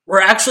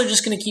 We're actually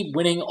just going to keep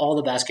winning all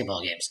the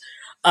basketball games.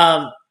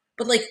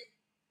 But like,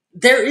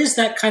 there is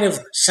that kind of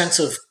sense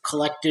of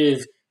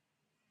collective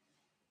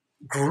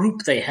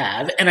group they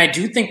have. And I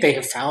do think they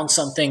have found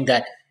something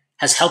that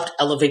has helped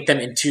elevate them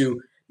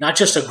into not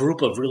just a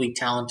group of really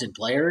talented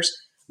players,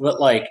 but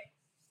like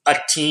a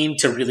team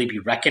to really be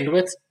reckoned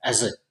with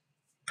as a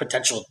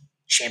potential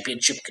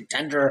championship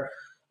contender.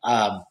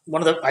 I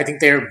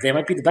think they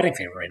might be the betting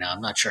favorite right now.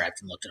 I'm not sure. I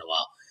haven't looked in a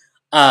while.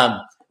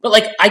 But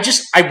like,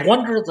 I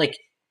wonder, like,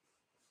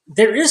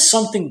 there is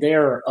something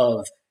there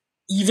of,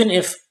 even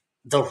if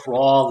the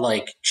raw,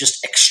 like,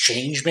 just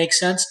exchange makes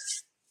sense,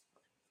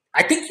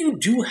 I think you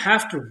do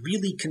have to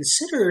really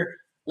consider,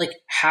 like,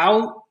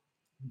 how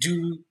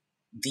do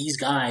these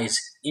guys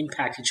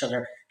impact each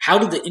other? How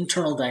do the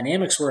internal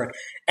dynamics work?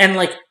 And,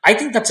 like, I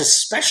think that's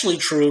especially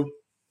true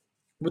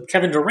with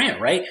Kevin Durant,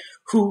 right?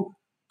 Who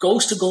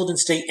goes to Golden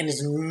State and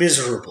is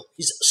miserable.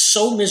 He's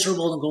so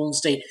miserable in Golden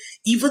State,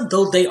 even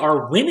though they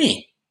are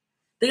winning.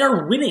 They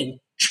are winning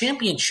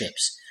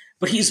championships,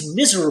 but he's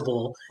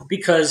miserable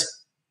because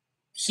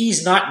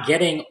he's not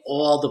getting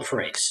all the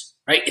praise,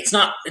 right? It's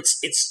not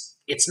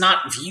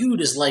viewed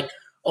as like,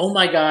 oh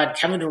my God,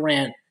 Kevin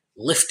Durant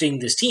lifting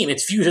this team.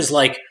 It's viewed as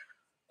like,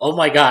 oh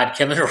my God,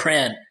 Kevin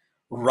Durant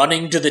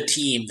running to the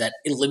team that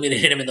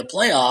eliminated him in the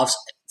playoffs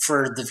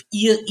for the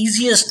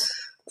easiest,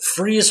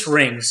 freest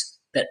rings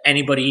that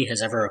anybody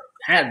has ever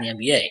had in the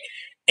NBA.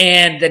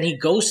 And then he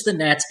goes to the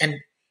Nets, and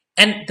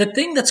the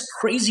thing that's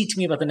crazy to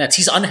me about the Nets,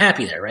 he's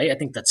unhappy there, right? I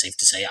think that's safe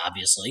to say,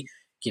 obviously,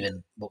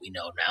 given what we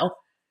know now.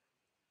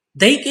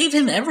 They gave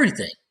him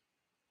everything.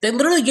 They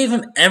literally gave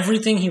him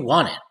everything he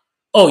wanted.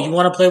 Oh, you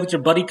want to play with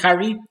your buddy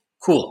Kyrie?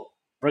 Cool.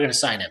 We're going to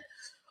sign him.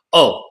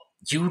 Oh,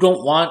 you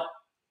don't want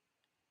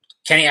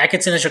Kenny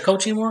Atkinson as your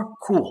coach anymore?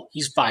 Cool.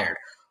 He's fired.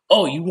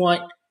 Oh, you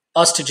want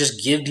us to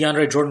just give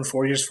DeAndre Jordan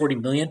 4 years,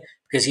 $40 million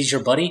because he's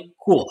your buddy?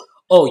 Cool.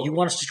 Oh, you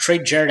want us to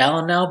trade Jared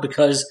Allen now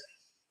because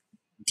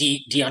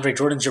DeAndre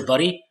Jordan's your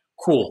buddy?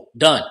 Cool.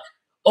 Done.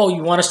 Oh,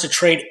 you want us to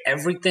trade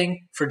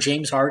everything for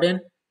James Harden?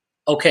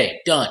 Okay,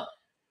 done.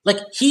 Like,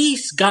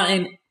 he's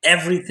gotten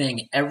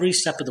everything every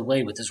step of the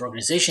way with this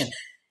organization.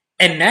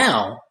 And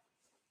now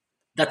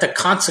that the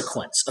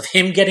consequence of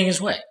him getting his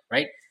way,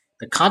 right?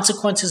 The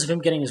consequences of him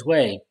getting his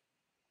way,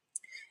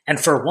 and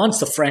for once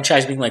the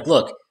franchise being like,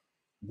 look,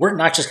 we're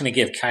not just going to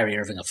give Kyrie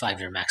Irving a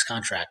 5-year max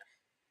contract.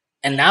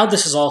 And now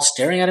this is all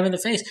staring at him in the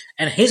face.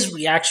 And his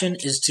reaction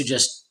is to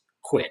just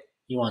quit.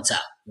 He wants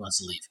out. He wants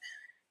to leave.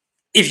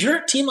 If you're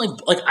a team like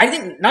I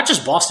think not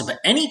just Boston, but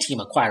any team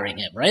acquiring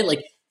him, right?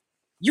 Like,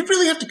 you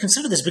really have to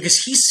consider this because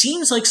he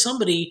seems like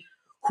somebody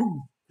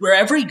who,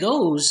 wherever he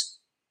goes,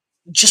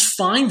 just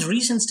finds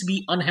reasons to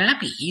be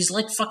unhappy. He's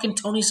like fucking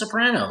Tony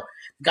Soprano.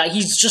 Guy,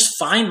 he's just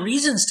find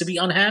reasons to be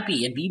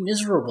unhappy and be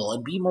miserable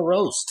and be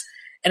morose.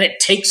 And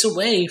it takes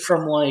away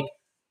from, like,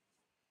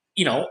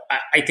 you know,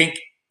 I think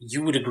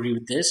you would agree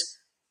with this,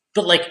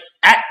 but like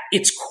at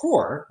its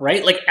core,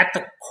 right? Like at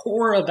the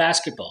core of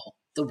basketball,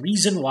 the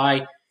reason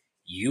why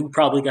you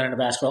probably got into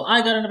basketball,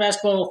 I got into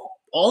basketball,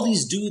 all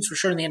these dudes for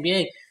sure in the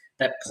NBA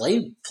that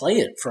play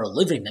it for a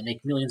living, that make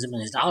millions and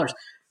millions of dollars.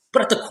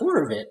 But at the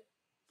core of it,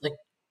 like,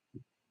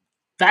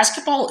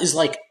 basketball is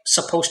like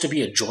supposed to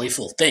be a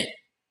joyful thing.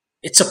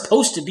 It's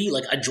supposed to be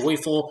like a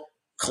joyful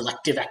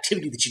collective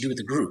activity that you do with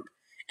a group.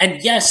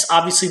 And yes,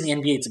 obviously in the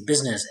NBA it's a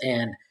business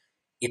and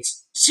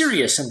it's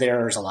serious and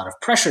there's a lot of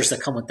pressures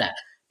that come with that.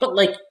 But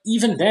like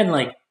even then,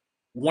 like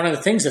one of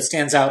the things that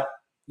stands out,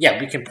 yeah,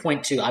 we can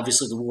point to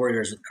obviously the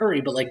Warriors with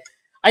Curry, but like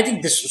I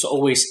think this was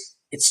always,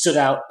 it stood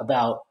out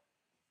about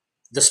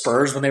the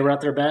Spurs when they were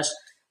at their best.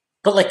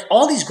 But like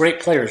all these great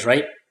players,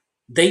 right?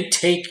 They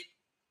take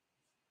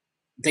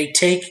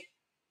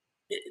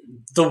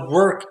the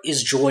work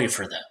is joy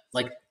for them.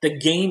 Like the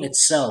game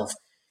itself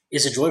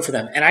is a joy for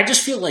them. And I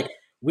just feel like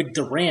with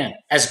Durant,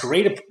 as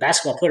great a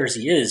basketball player as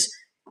he is,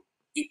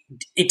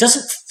 it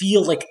doesn't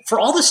feel like, for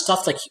all this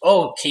stuff like,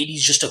 oh,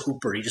 KD's just a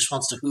hooper. He just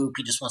wants to hoop.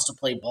 He just wants to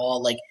play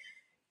ball. Like,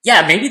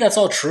 yeah, maybe that's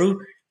all true.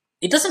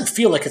 It doesn't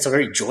feel like it's a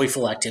very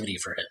joyful activity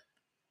for him.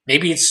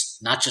 Maybe it's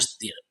not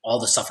just all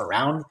the stuff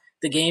around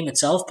the game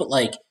itself, but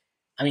like,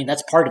 I mean,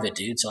 that's part of it,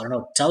 dude. So I don't know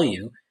what to tell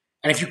you.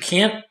 And if you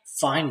can't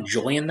find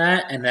joy in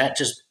that and that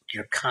just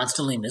you're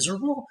constantly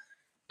miserable,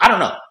 I don't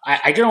know.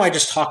 I don't know. I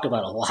just talked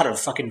about a lot of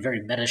fucking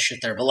very meta shit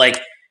there, but like,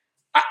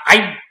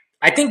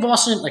 I think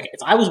Boston, like if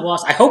I was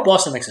Boston, I hope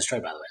Boston makes this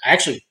trade, by the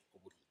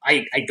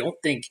way. I don't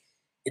think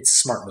it's a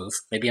smart move.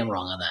 Maybe I'm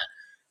wrong on that.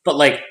 But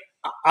like,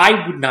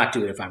 I would not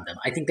do it if I'm them.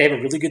 I think they have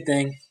a really good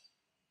thing.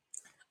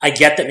 I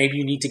get that maybe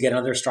you need to get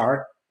another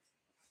star.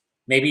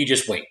 Maybe you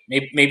just wait.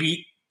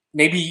 Maybe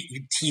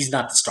he's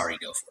not the star you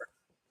go for.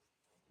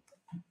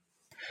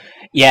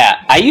 Yeah,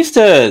 I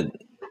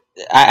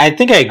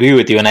think I agree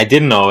with you, and I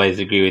didn't always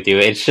agree with you.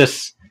 It's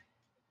just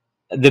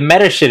the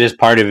meta shit is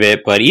part of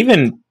it, but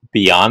even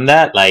beyond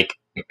that, like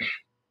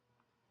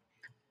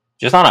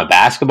just on a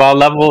basketball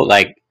level,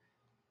 like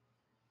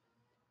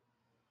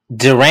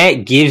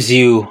Durant gives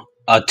you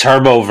a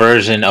turbo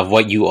version of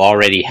what you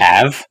already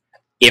have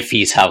if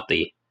he's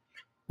healthy,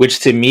 which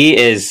to me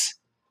is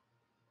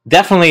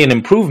definitely an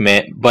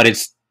improvement, but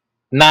it's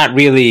not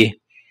really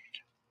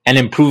an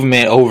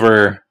improvement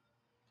over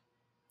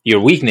your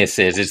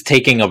weaknesses. It's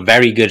taking a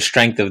very good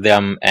strength of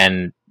them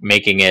and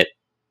making it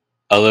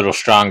a little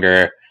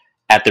stronger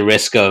at the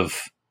risk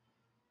of,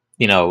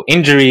 you know,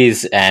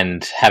 injuries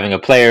and having a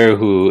player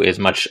who is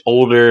much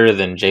older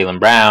than Jaylen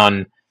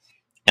Brown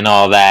and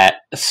all that.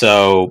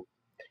 So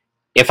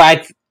if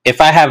I'm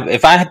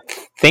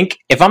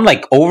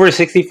like over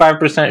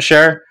 65%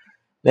 sure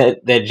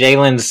that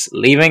Jaylen's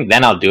leaving,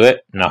 then I'll do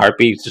it in a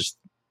heartbeat. It's just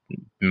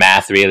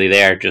math really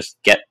there. Just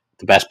get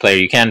the best player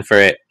you can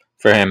for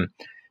him.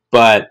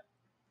 But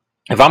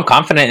if I'm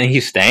confident in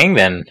he's staying,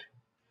 then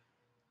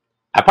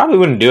I probably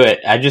wouldn't do it.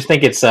 I just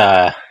think it's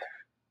a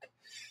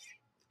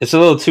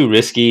little too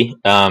risky.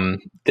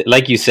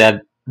 Like you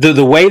said,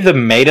 the way the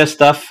meta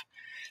stuff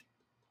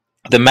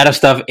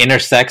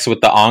intersects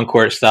with the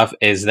on-court stuff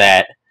is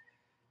that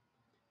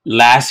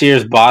last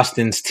year's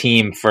Boston's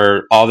team,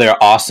 for all their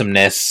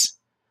awesomeness,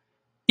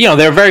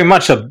 they're very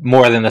much a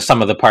more than the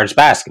sum of the parts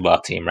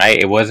basketball team, right?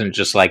 It wasn't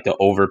just like the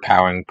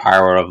overpowering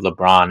power of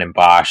LeBron and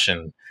Bosh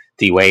and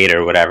D Wade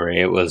or whatever.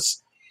 It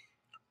was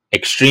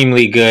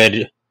extremely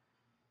good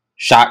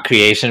shot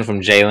creation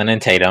from Jalen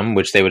and Tatum,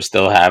 which they would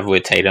still have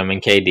with Tatum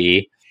and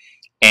KD,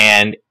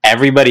 and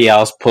everybody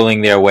else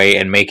pulling their weight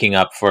and making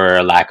up for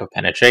a lack of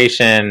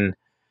penetration.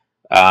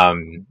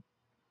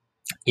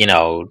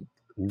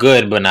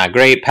 Good but not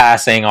great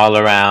passing all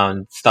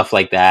around, stuff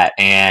like that.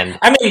 And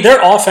I mean,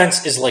 their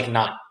offense is like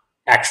not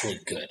actually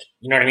good.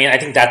 You know what I mean? I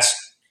think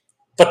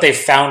but they've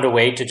found a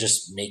way to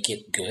just make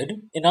it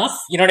good enough.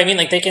 You know what I mean?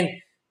 Like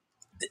they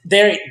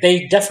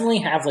definitely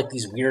have like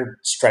these weird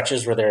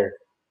stretches where they're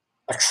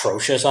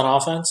atrocious on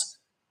offense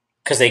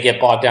because they get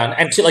bogged down.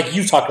 And like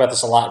you've talked about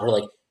this a lot, where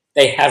like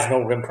they have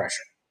no rim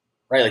pressure,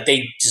 right? Like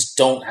they just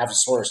don't have a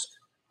source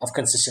of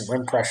consistent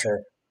rim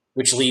pressure,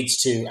 which leads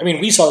to. I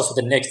mean, we saw this with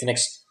the Knicks. The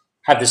Knicks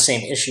have the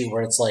same issue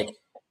where it's like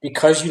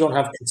because you don't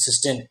have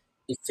consistent,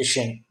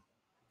 efficient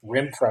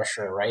rim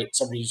pressure, right?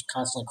 Somebody who's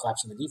constantly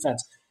collapsing the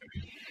defense.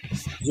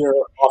 Your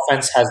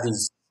offense has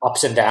these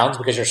ups and downs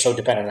because you're so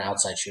dependent on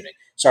outside shooting.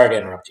 Sorry to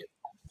interrupt you.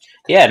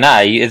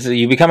 Yeah,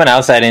 you become an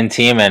outside-in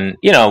team, and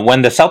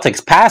when the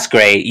Celtics pass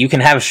great, you can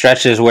have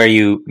stretches where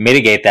you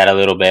mitigate that a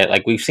little bit.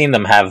 Like we've seen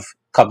them have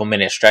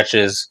couple-minute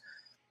stretches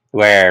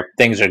where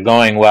things are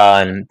going well,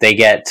 and they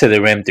get to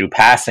the rim through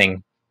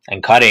passing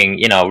and cutting.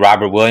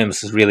 Robert Williams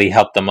has really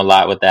helped them a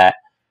lot with that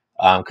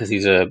because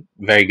he's a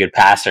very good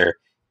passer,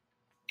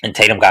 and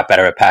Tatum got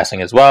better at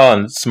passing as well,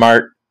 and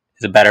Smart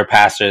is a better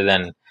passer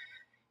than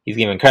he's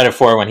given credit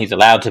for when he's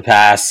allowed to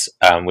pass,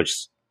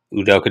 which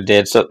Udoka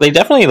did. So they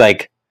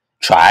definitely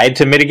tried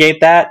to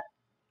mitigate that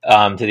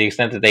to the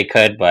extent that they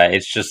could, but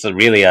it's just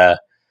really a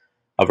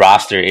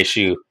roster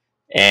issue.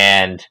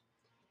 And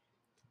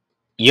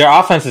your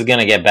offense is going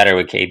to get better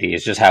with KD.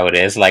 It's just how it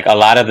is. Like a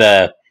lot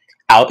of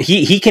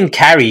he can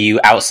carry you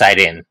outside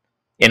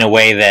in a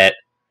way that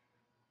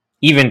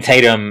even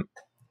Tatum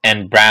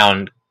and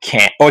Brown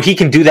can't, or he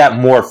can do that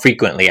more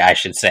frequently, I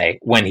should say,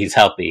 when he's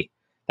healthy.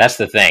 That's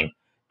the thing.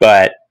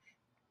 But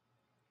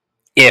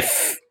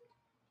if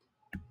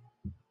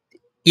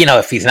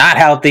he's not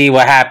healthy,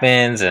 what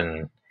happens?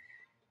 And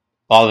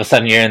all of a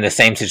sudden you're in the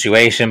same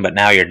situation, but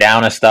now you're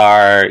down a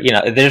star.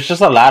 There's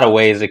just a lot of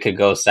ways it could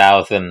go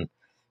south, and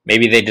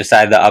maybe they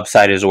decide the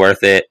upside is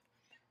worth it.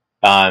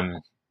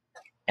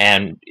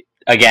 And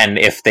again,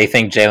 if they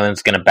think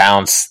Jalen's going to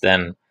bounce,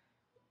 then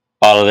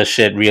all of this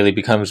shit really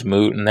becomes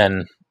moot. And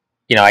then,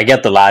 I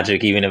get the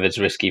logic, even if it's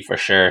risky for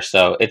sure.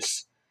 So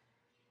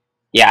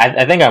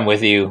I think I'm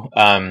with you.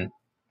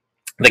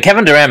 The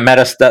Kevin Durant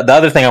the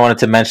other thing I wanted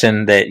to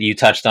mention that you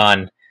touched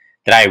on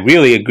that I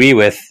really agree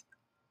with,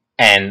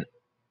 and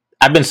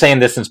I've been saying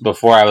this since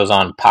before I was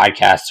on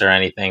podcasts or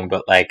anything,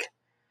 but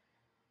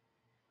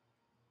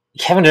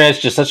Kevin Durant's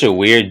just such a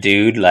weird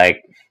dude. I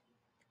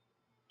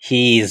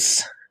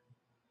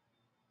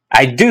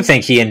do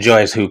think he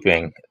enjoys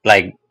hooping.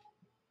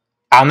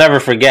 I'll never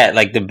forget,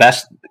 the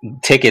best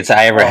tickets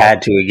I ever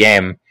had to a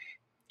game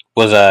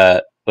was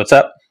what's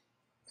up?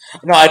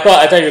 No, I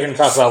thought you were going to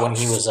talk about when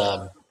he was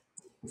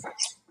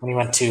when he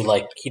went to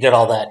he did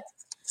all that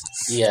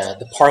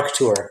the park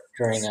tour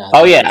during.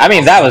 I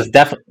mean that's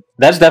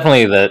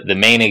definitely the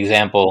main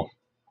example,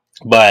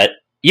 but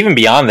even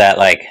beyond that,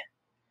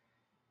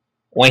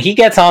 when he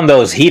gets on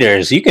those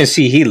heaters, you can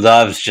see he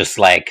loves just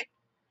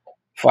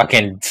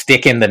fucking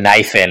sticking the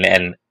knife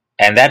in,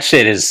 and that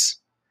shit is.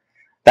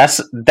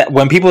 That's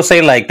when people say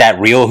that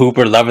real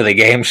hooper love of the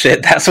game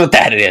shit. That's what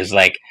that is.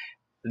 Like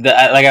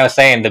I was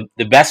saying,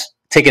 the best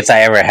tickets I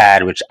ever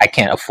had, which I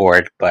can't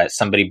afford, but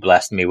somebody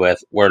blessed me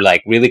with, were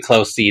really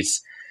close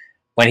seats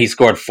when he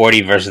scored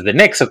 40 versus the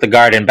Knicks at the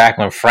Garden back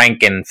when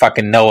Frank and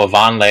fucking Noah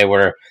Vonleh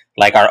were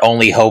our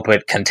only hope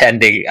at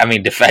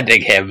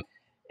defending him,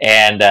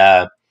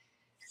 and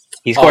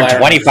he scored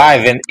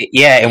 25 in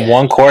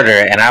one quarter,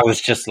 and I was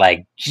just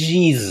like,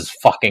 Jesus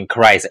fucking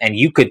Christ. And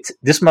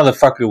this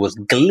motherfucker was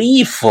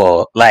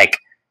gleeful.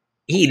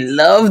 He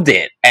loved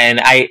it. And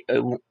I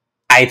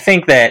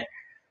think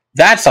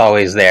that's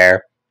always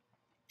there,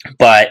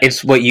 but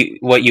it's what you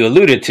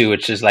alluded to,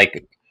 which is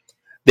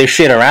there's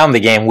shit around the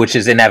game, which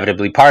is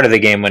inevitably part of the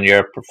game when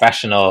you're a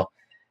professional.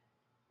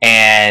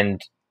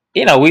 And,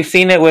 we've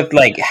seen it with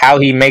how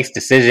he makes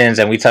decisions,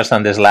 and we touched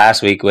on this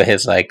last week with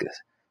his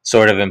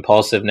sort of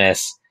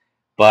impulsiveness,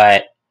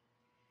 but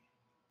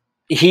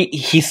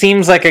he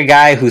seems like a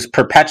guy who's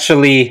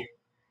perpetually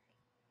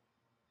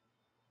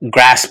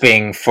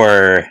grasping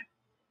for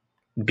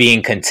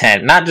being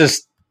content, not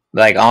just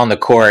on the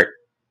court,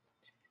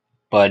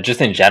 but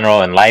just in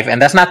general in life. And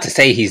that's not to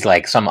say he's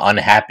some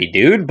unhappy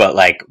dude, but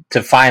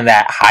to find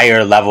that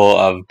higher level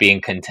of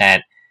being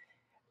content,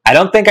 I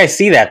don't think I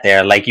see that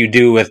there like you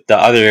do with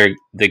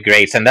the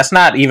greats. And that's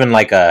not even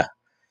a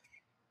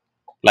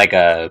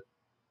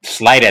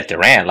slight at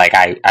Durant.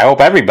 I hope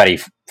everybody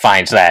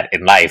finds that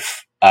in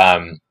life,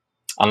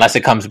 unless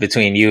it comes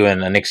between you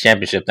and the Knicks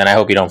championship, then I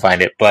hope you don't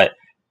find it. But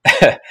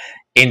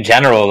in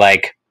general,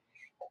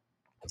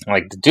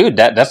 Like, dude,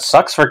 that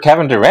sucks for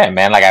Kevin Durant,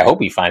 man. Like, I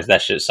hope he finds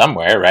that shit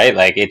somewhere, right?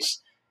 Like,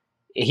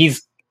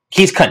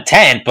 he's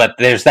content, but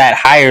there's that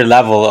higher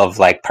level of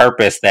like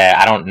purpose that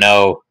I don't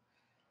know.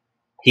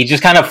 He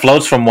just kind of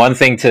floats from one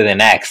thing to the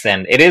next,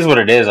 and it is what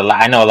it is.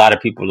 I know a lot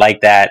of people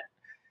like that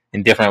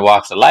in different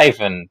walks of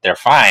life, and they're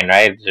fine,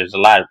 right? There's a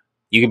lot.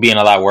 You could be in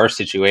a lot worse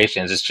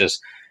situations. It's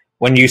just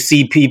when you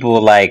see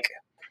people like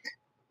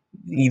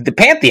the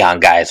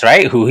Pantheon guys,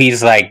 right? Who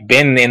he's like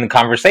been in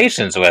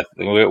conversations with,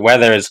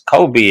 whether it's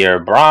Kobe or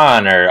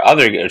Bron or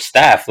other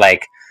Steph,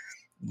 like,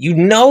 you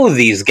know,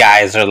 these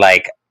guys are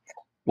like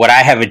what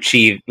I have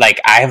achieved. Like,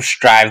 I have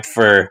strived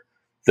for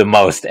the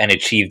most and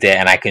achieved it,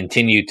 and I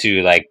continue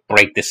to like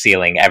break the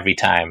ceiling every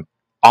time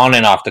on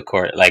and off the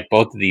court. Like,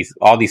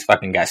 all these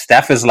fucking guys.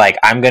 Steph is like,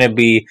 I'm gonna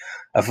be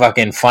a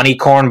fucking funny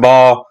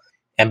cornball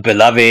and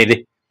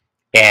beloved,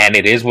 and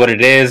it is what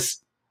it is.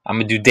 I'm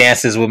gonna do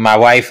dances with my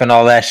wife and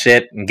all that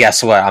shit, and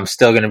guess what? I'm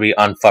still gonna be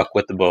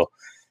unfuckwittable.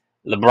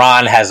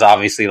 LeBron has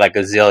obviously like a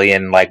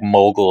zillion like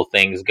mogul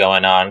things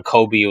going on.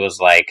 Kobe was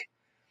like,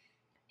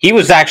 he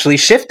was actually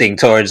shifting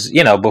towards,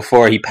 you know,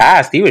 before he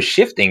passed, he was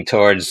shifting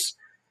towards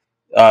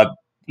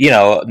you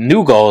know,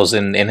 new goals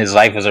in his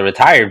life as a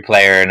retired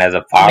player and as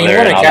a father.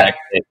 And all that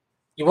shit.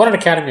 He won an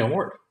Academy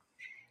Award.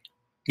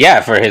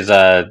 Yeah, for his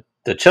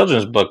the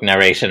children's book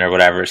narration or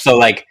whatever. So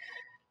like,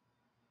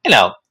 you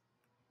know,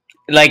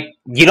 like,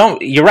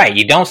 you're right,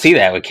 you don't see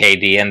that with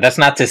KD, and that's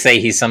not to say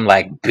he's some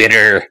like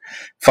bitter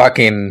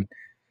fucking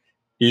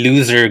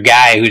loser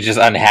guy who's just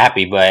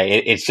unhappy, but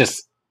it's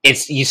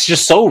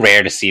just so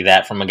rare to see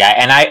that from a guy.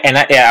 And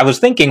I was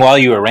thinking while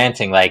you were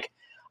ranting, like,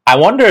 I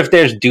wonder if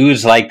there's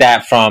dudes like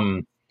that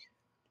from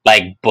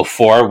like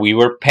before we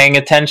were paying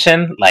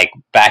attention, like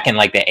back in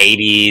like the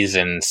 80s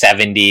and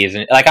 70s,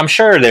 and like I'm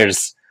sure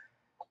there's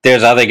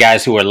other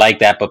guys who were like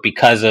that, but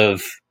because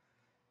of,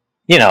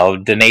 you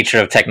know, the nature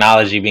of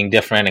technology being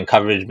different and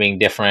coverage being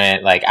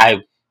different, like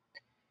I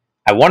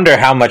wonder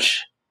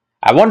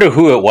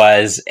who it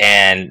was.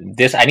 And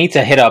this, I need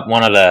to hit up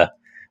one of the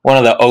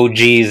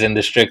OGs in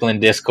the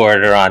Strickland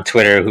Discord or on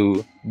Twitter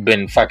who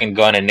been fucking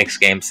going to Knicks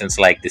games since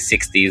like the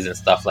 60s and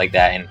stuff like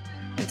that, and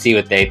see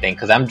what they think,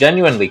 because I'm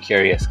genuinely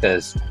curious,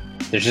 because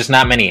there's just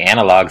not many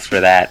analogs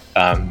for that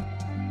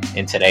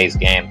in today's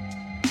game.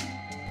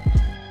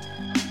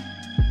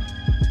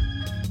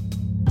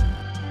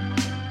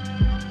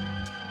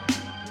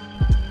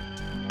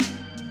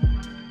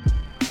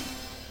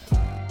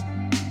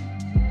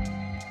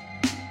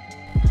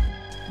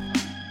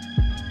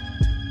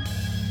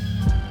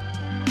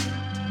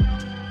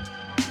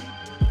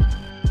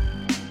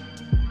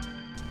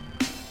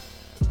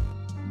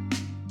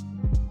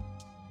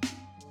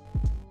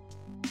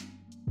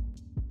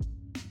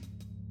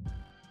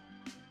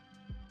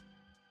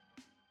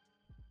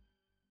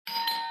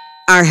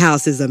 Our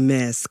house is a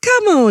mess.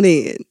 Come on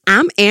in.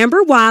 I'm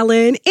Amber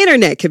Wallen,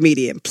 internet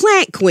comedian,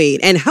 plant queen,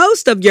 and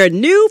host of your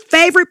new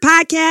favorite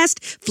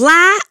podcast,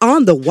 Fly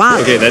on the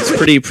Wallen. Okay, that's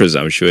pretty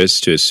presumptuous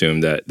to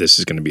assume that this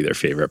is going to be their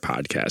favorite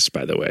podcast,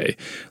 by the way.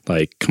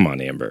 Like, come on,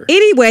 Amber.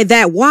 Anyway,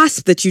 that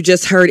wasp that you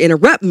just heard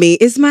interrupt me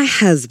is my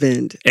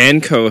husband.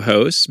 And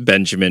co-host,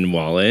 Benjamin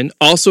Wallen,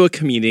 also a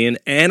comedian,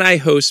 and I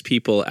host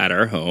people at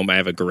our home. I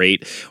have a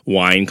great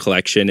wine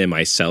collection in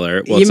my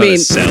cellar. Well, you mean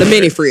the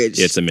mini fridge?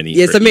 Yeah, it's a mini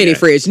fridge. It's a mini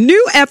fridge.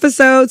 New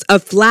episodes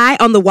of Fly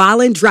on the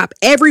Wallen drop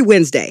every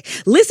Wednesday.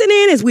 Listen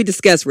in as we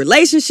discuss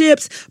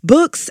relationships,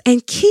 books,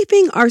 and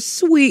keeping our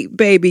sweet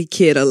baby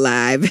kid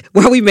alive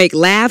while we make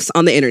laughs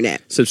on the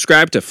internet.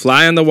 Subscribe to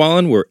Fly on the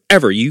Wallen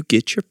wherever you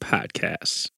get your podcasts.